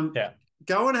 Nuts.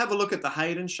 Go and have a look at the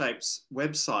Hayden Shapes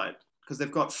website, because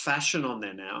they've got fashion on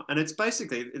there now, and it's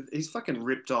basically he's fucking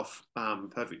ripped off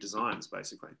Perfect Designs,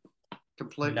 basically,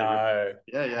 completely. No.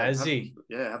 Yeah. Has he?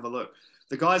 Yeah, have a look.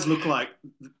 The guys look like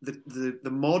the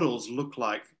models look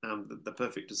like the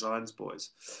Perfect Designs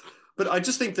boys. But I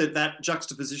just think that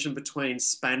juxtaposition between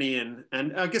Spanian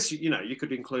and I guess you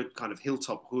could include kind of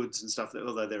hilltop hoods and stuff,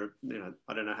 although they're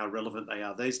I don't know how relevant they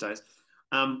are these days.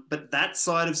 But that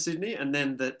side of Sydney, and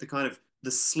then the kind of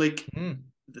the slick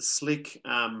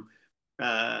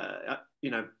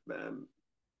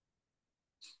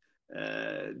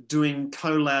doing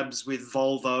collabs with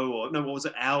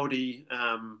Volvo Audi,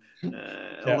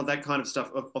 all of that kind of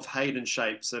stuff of Hayden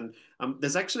Shapes. And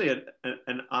there's actually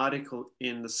an article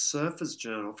in the Surfers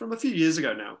Journal from a few years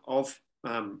ago now of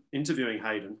interviewing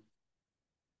Hayden.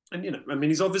 And,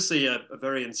 he's obviously a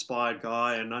very inspired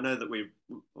guy, and I know that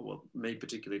me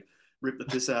particularly, ripped the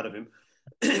piss out of him.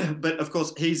 But of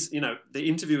course, he's, the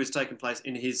interview is taking place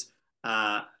in his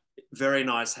very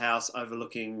nice house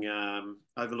overlooking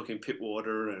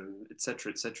Pittwater and et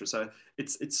cetera, et cetera. So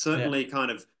it's certainly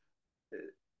kind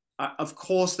of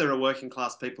course there are working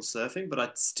class people surfing, but I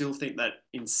still think that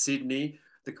in Sydney,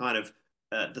 the kind of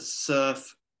the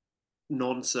surf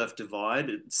non-surf divide,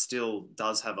 it still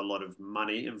does have a lot of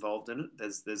money involved in it.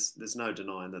 There's no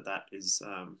denying that is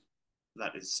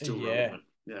still relevant.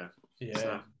 Yeah.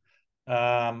 So.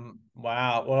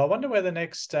 Wow. Well, I wonder where the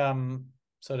next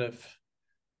sort of,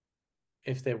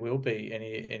 if there will be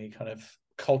any kind of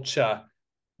culture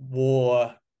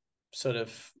war, sort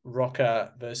of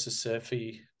rocker versus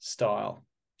surfy style.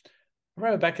 I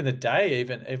remember back in the day,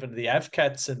 even the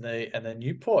Avcats and the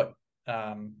Newport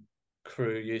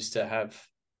crew used to have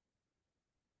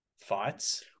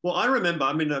fights. Well, I remember,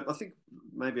 I think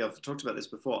maybe I've talked about this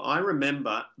before. I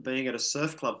remember being at a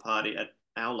surf club party at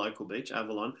our local beach,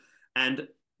 Avalon, and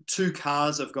 2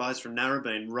 cars of guys from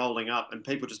Narrabeen rolling up, and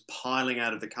people just piling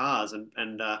out of the cars, and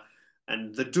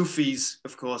the doofies,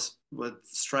 of course, were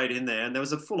straight in there, and there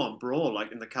was a full-on brawl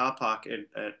like in the car park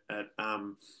at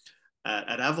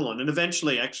Avalon, and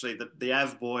eventually, actually, the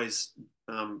Av boys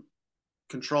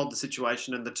controlled the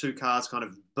situation, and the 2 cars kind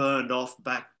of burned off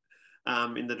back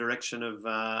in the direction of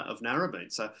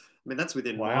Narrabeen. So, that's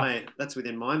within my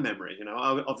memory.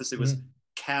 I obviously was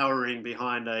cowering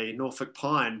behind a Norfolk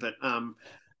pine, but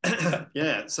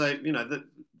yeah. So you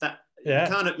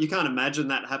can't imagine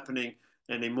that happening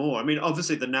anymore.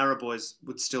 Obviously the Narra boys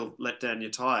would still let down your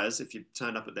tires if you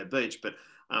turned up at their beach, but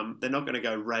they're not going to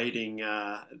go raiding.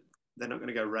 They're not going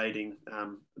to go raiding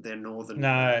their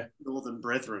northern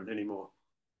brethren anymore.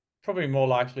 Probably more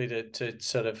likely to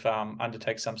sort of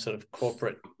undertake some sort of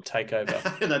corporate takeover.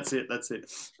 That's it.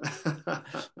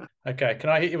 Okay, can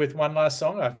I hit you with one last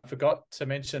song? I forgot to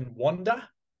mention Wander.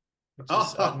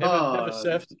 I've never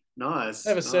surfed. Nice.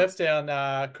 Never surfed down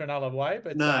Cronulla Way,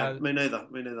 but no, me neither.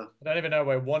 I don't even know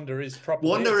where Wander is properly.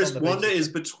 Wander is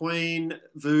between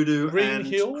Voodoo Green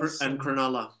Hills and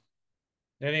Cronulla.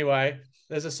 Anyway,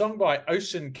 there's a song by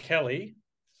Ocean Kelly.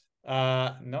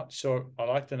 Not sure I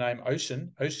like the name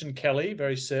Ocean Kelly,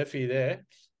 very surfy there.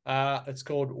 It's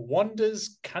called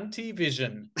Wander's Cunty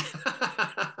Vision.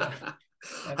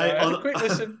 And hey, a quick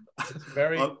listen. It's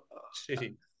very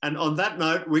shitty. And on that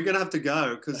note, we're going to have to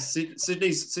go because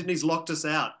Sydney's locked us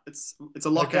out. It's a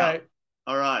lockout. Okay.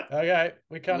 All right. Okay.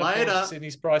 We can't afford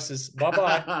Sydney's prices.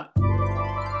 Bye-bye.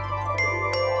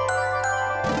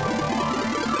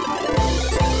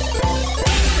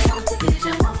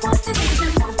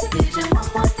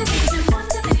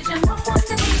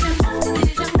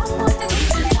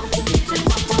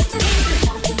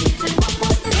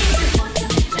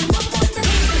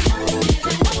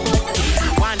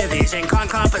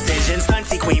 Composition,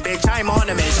 stunty queen, bitch, I'm on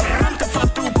a mission. I'm the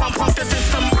fuck through bump punk the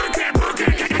system.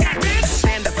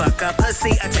 Stand the fuck up,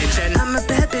 pussy, attention. I'm a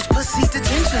bad bitch, pussy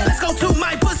detention. Let's go to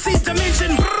my pussy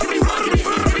dimension.